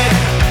quit.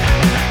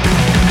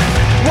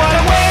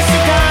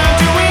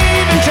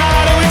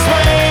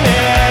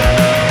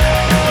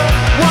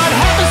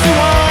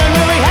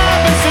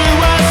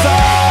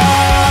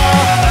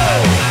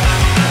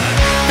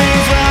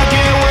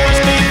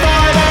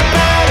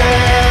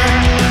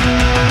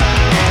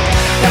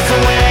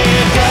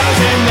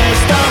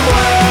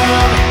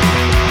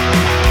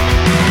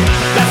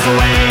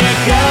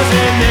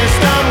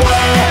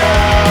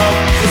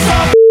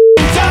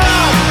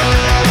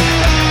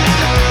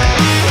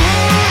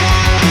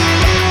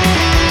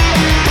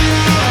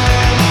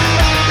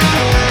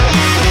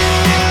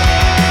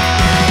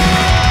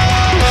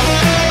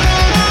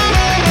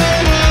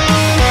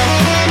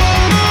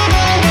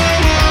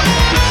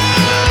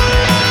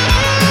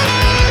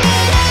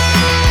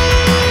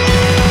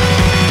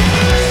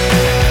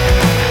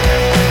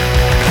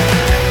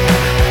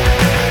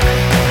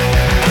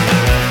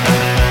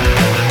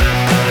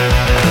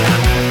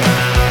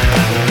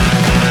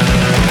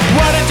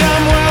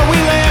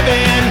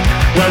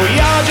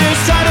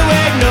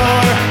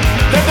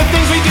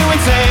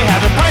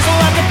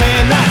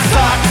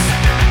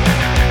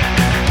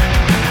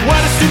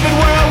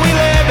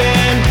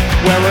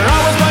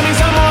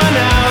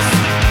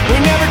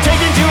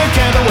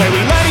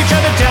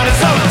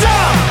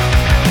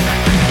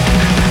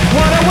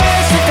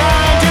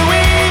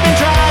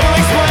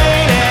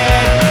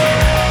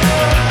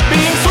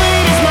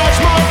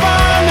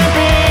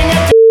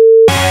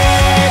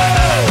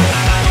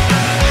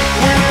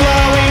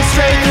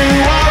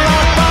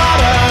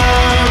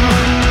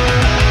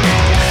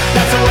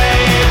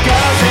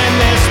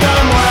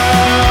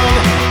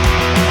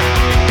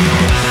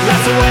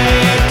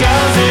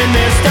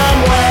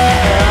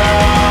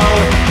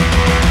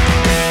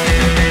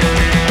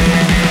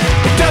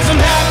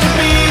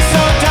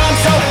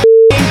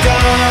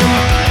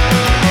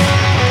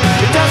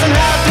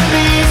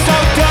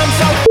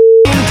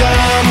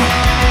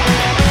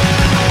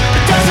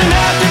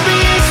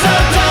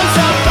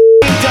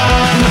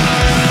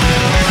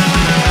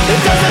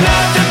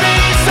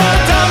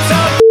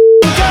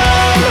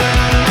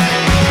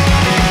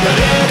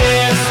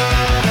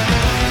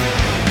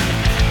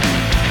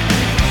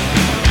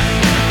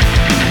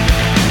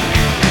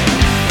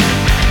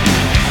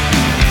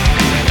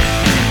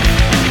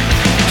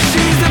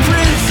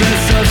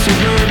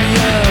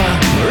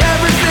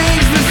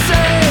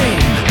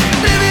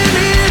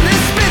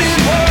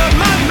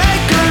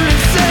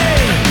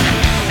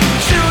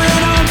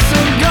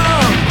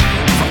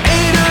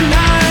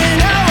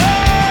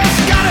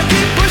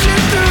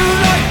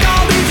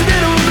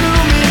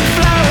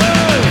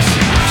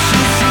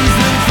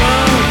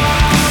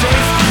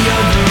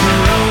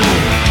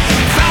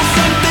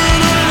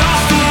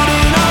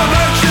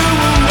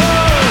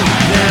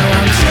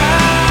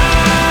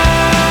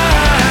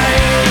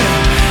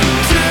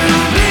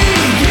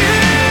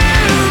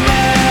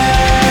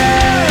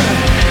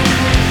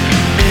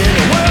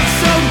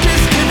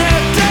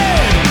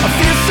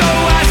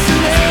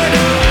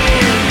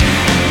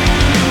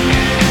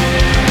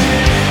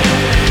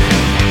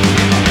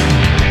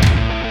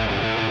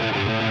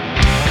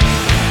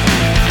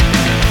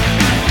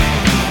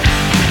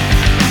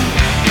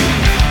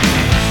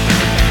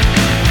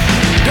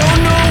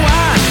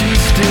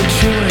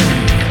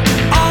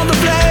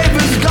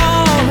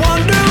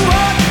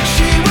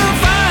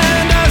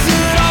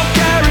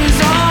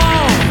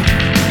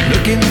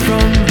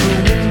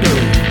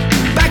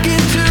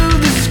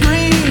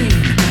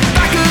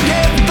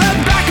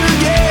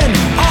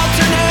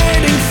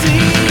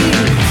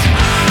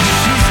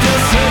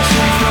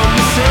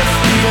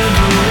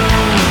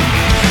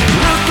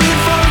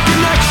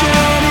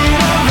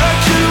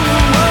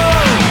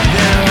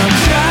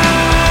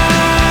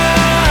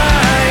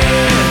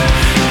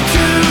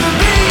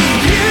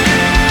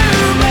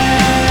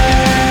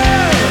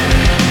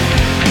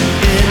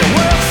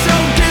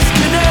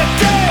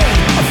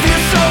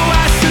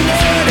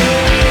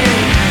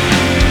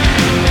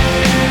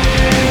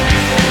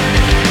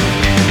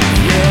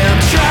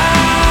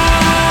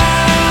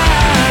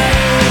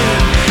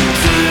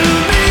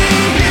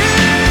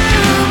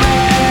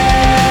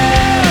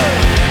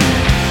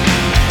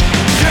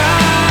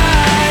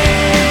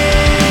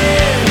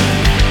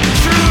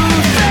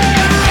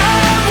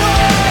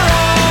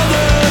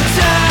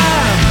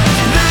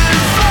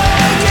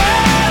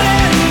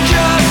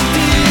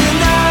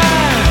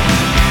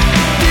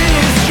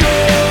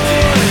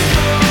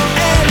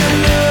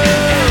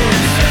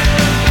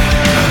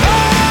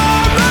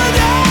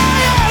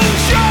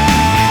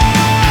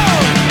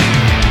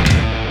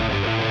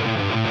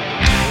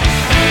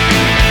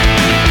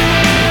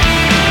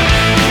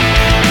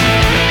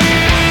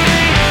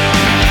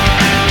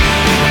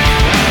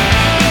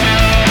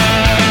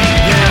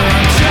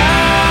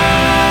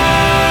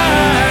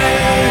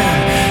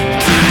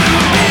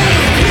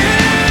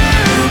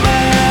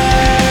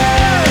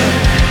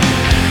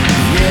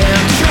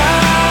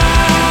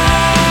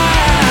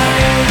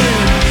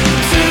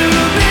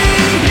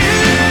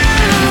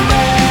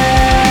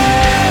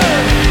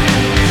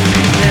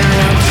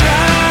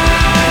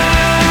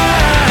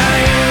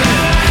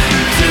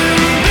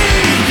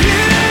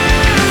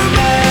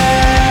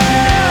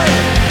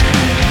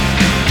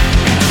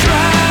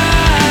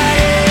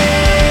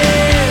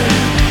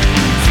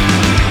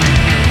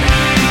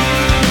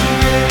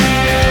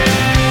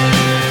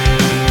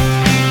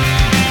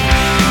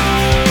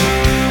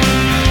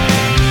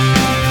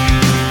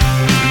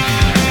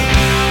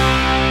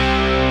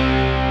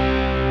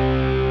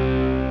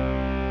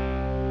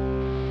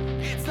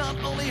 It's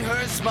not only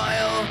her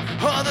smile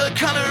or the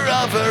color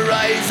of her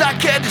eyes, I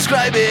can't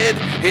describe it.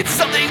 It's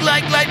something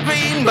like light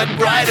green but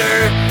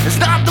brighter. It's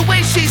not the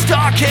way she's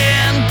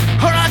talking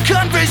or our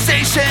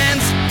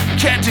conversations,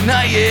 can't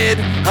deny it.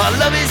 Our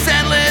love is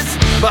endless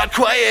but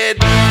quiet.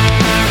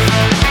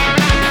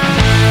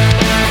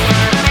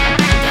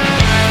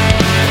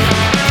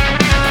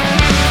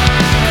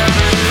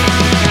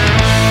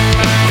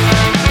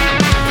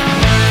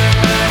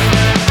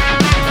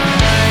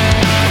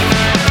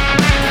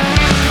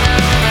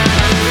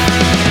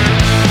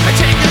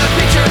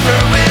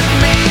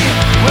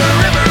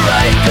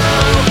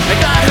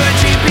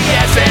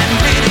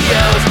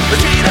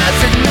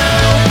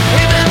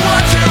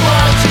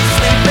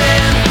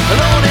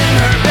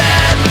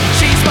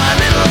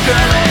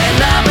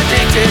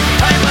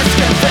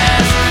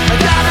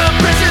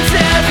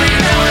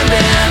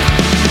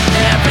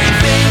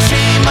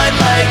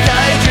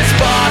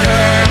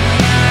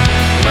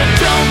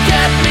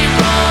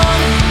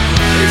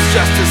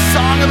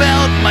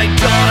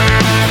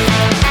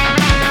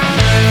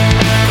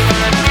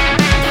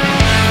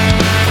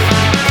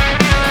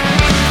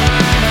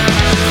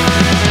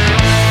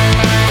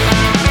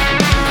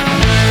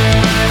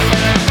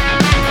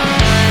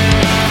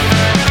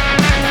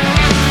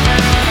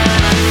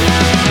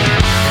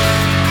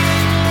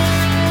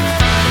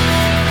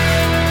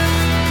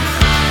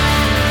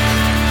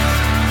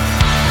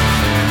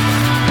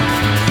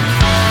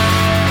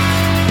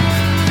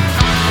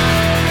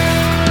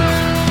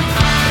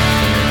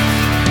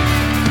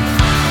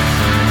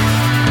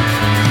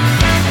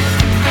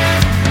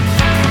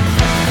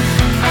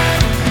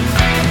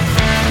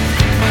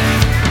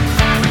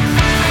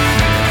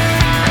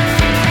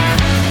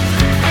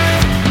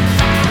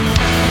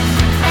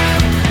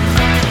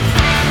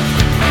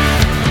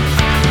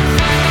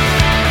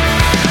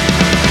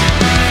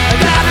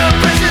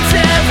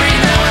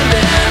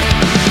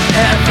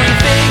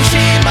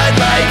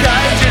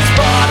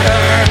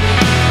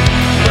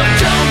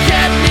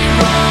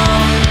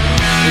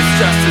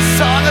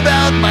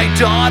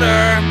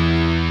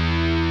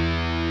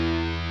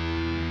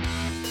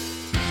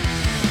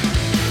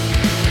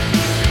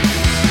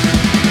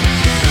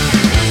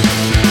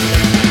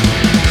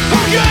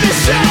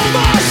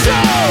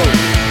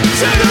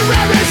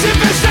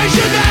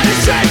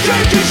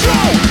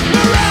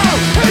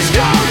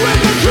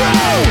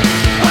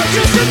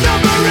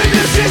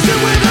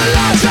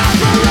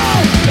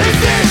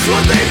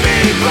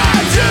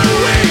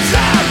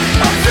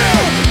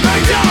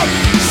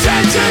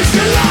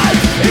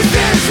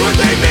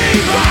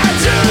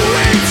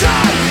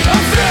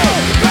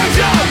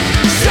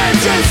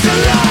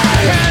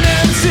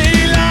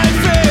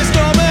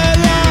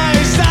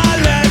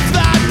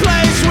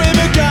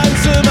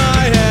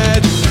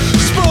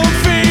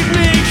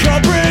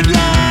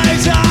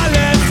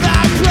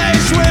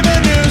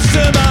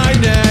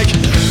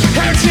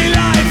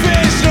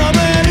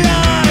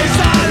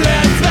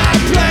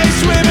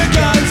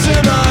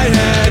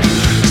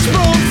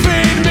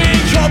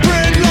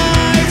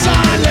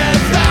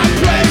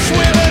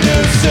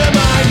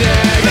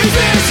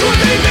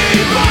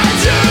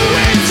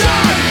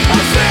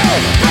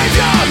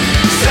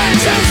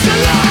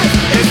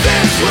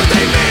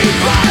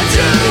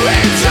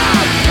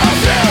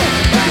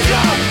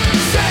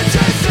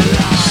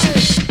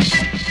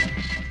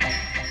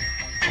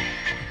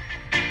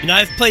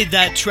 I've played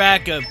that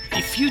track a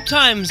few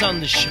times on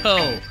the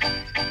show.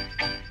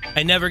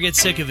 I never get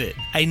sick of it.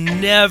 I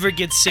never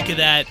get sick of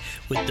that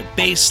with the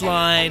bass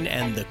line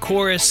and the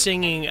chorus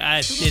singing.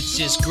 It's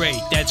just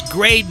great. That's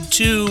Grade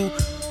 2.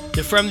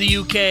 They're from the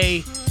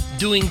UK.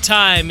 Doing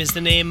Time is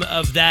the name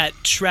of that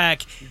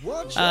track.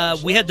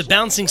 We had the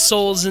Bouncing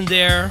Souls in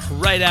there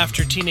right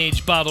after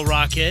Teenage Bottle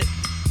Rocket.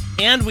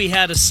 And we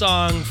had a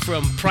song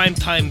from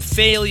Primetime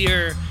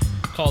Failure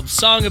called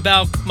Song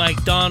About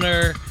Mike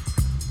Donner,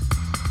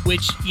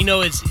 which, you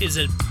know, is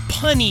a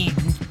punny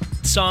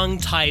song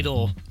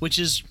title, which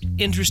is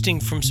interesting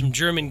from some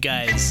German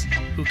guys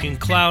who can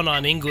clown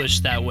on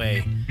English that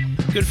way.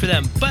 Good for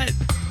them. But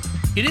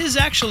it is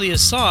actually a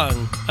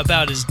song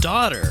about his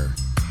daughter,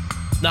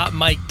 not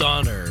Mike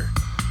Donner.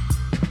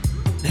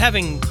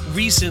 Having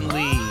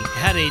recently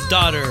had a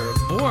daughter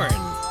born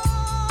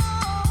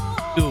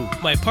to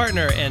my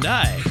partner and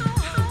I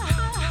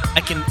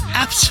can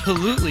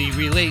absolutely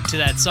relate to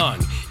that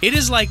song. It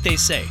is like they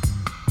say,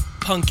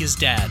 punk is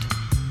dad.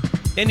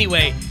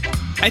 Anyway,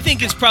 I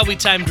think it's probably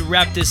time to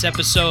wrap this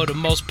episode of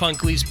Most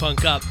Punk Least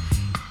Punk up.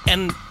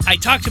 And I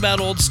talked about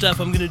old stuff.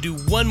 I'm going to do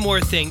one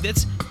more thing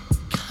that's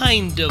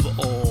kind of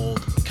old.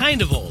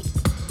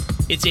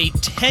 It's a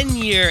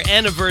 10-year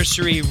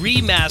anniversary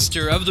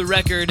remaster of the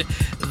record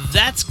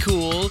That's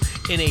Cool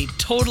in a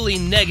totally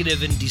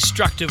negative and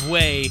destructive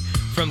way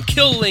from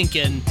Kill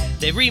Lincoln.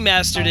 They've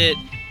remastered it.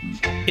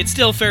 It's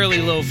still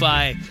fairly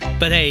lo-fi,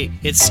 but hey,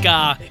 it's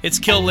ska, it's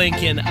Kill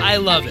Lincoln, I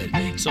love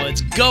it. So let's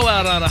go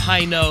out on a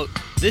high note.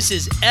 This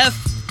is F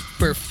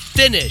for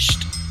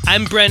Finished.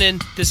 I'm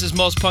Brennan, this is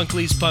Most Punk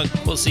Least Punk.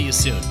 We'll see you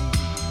soon.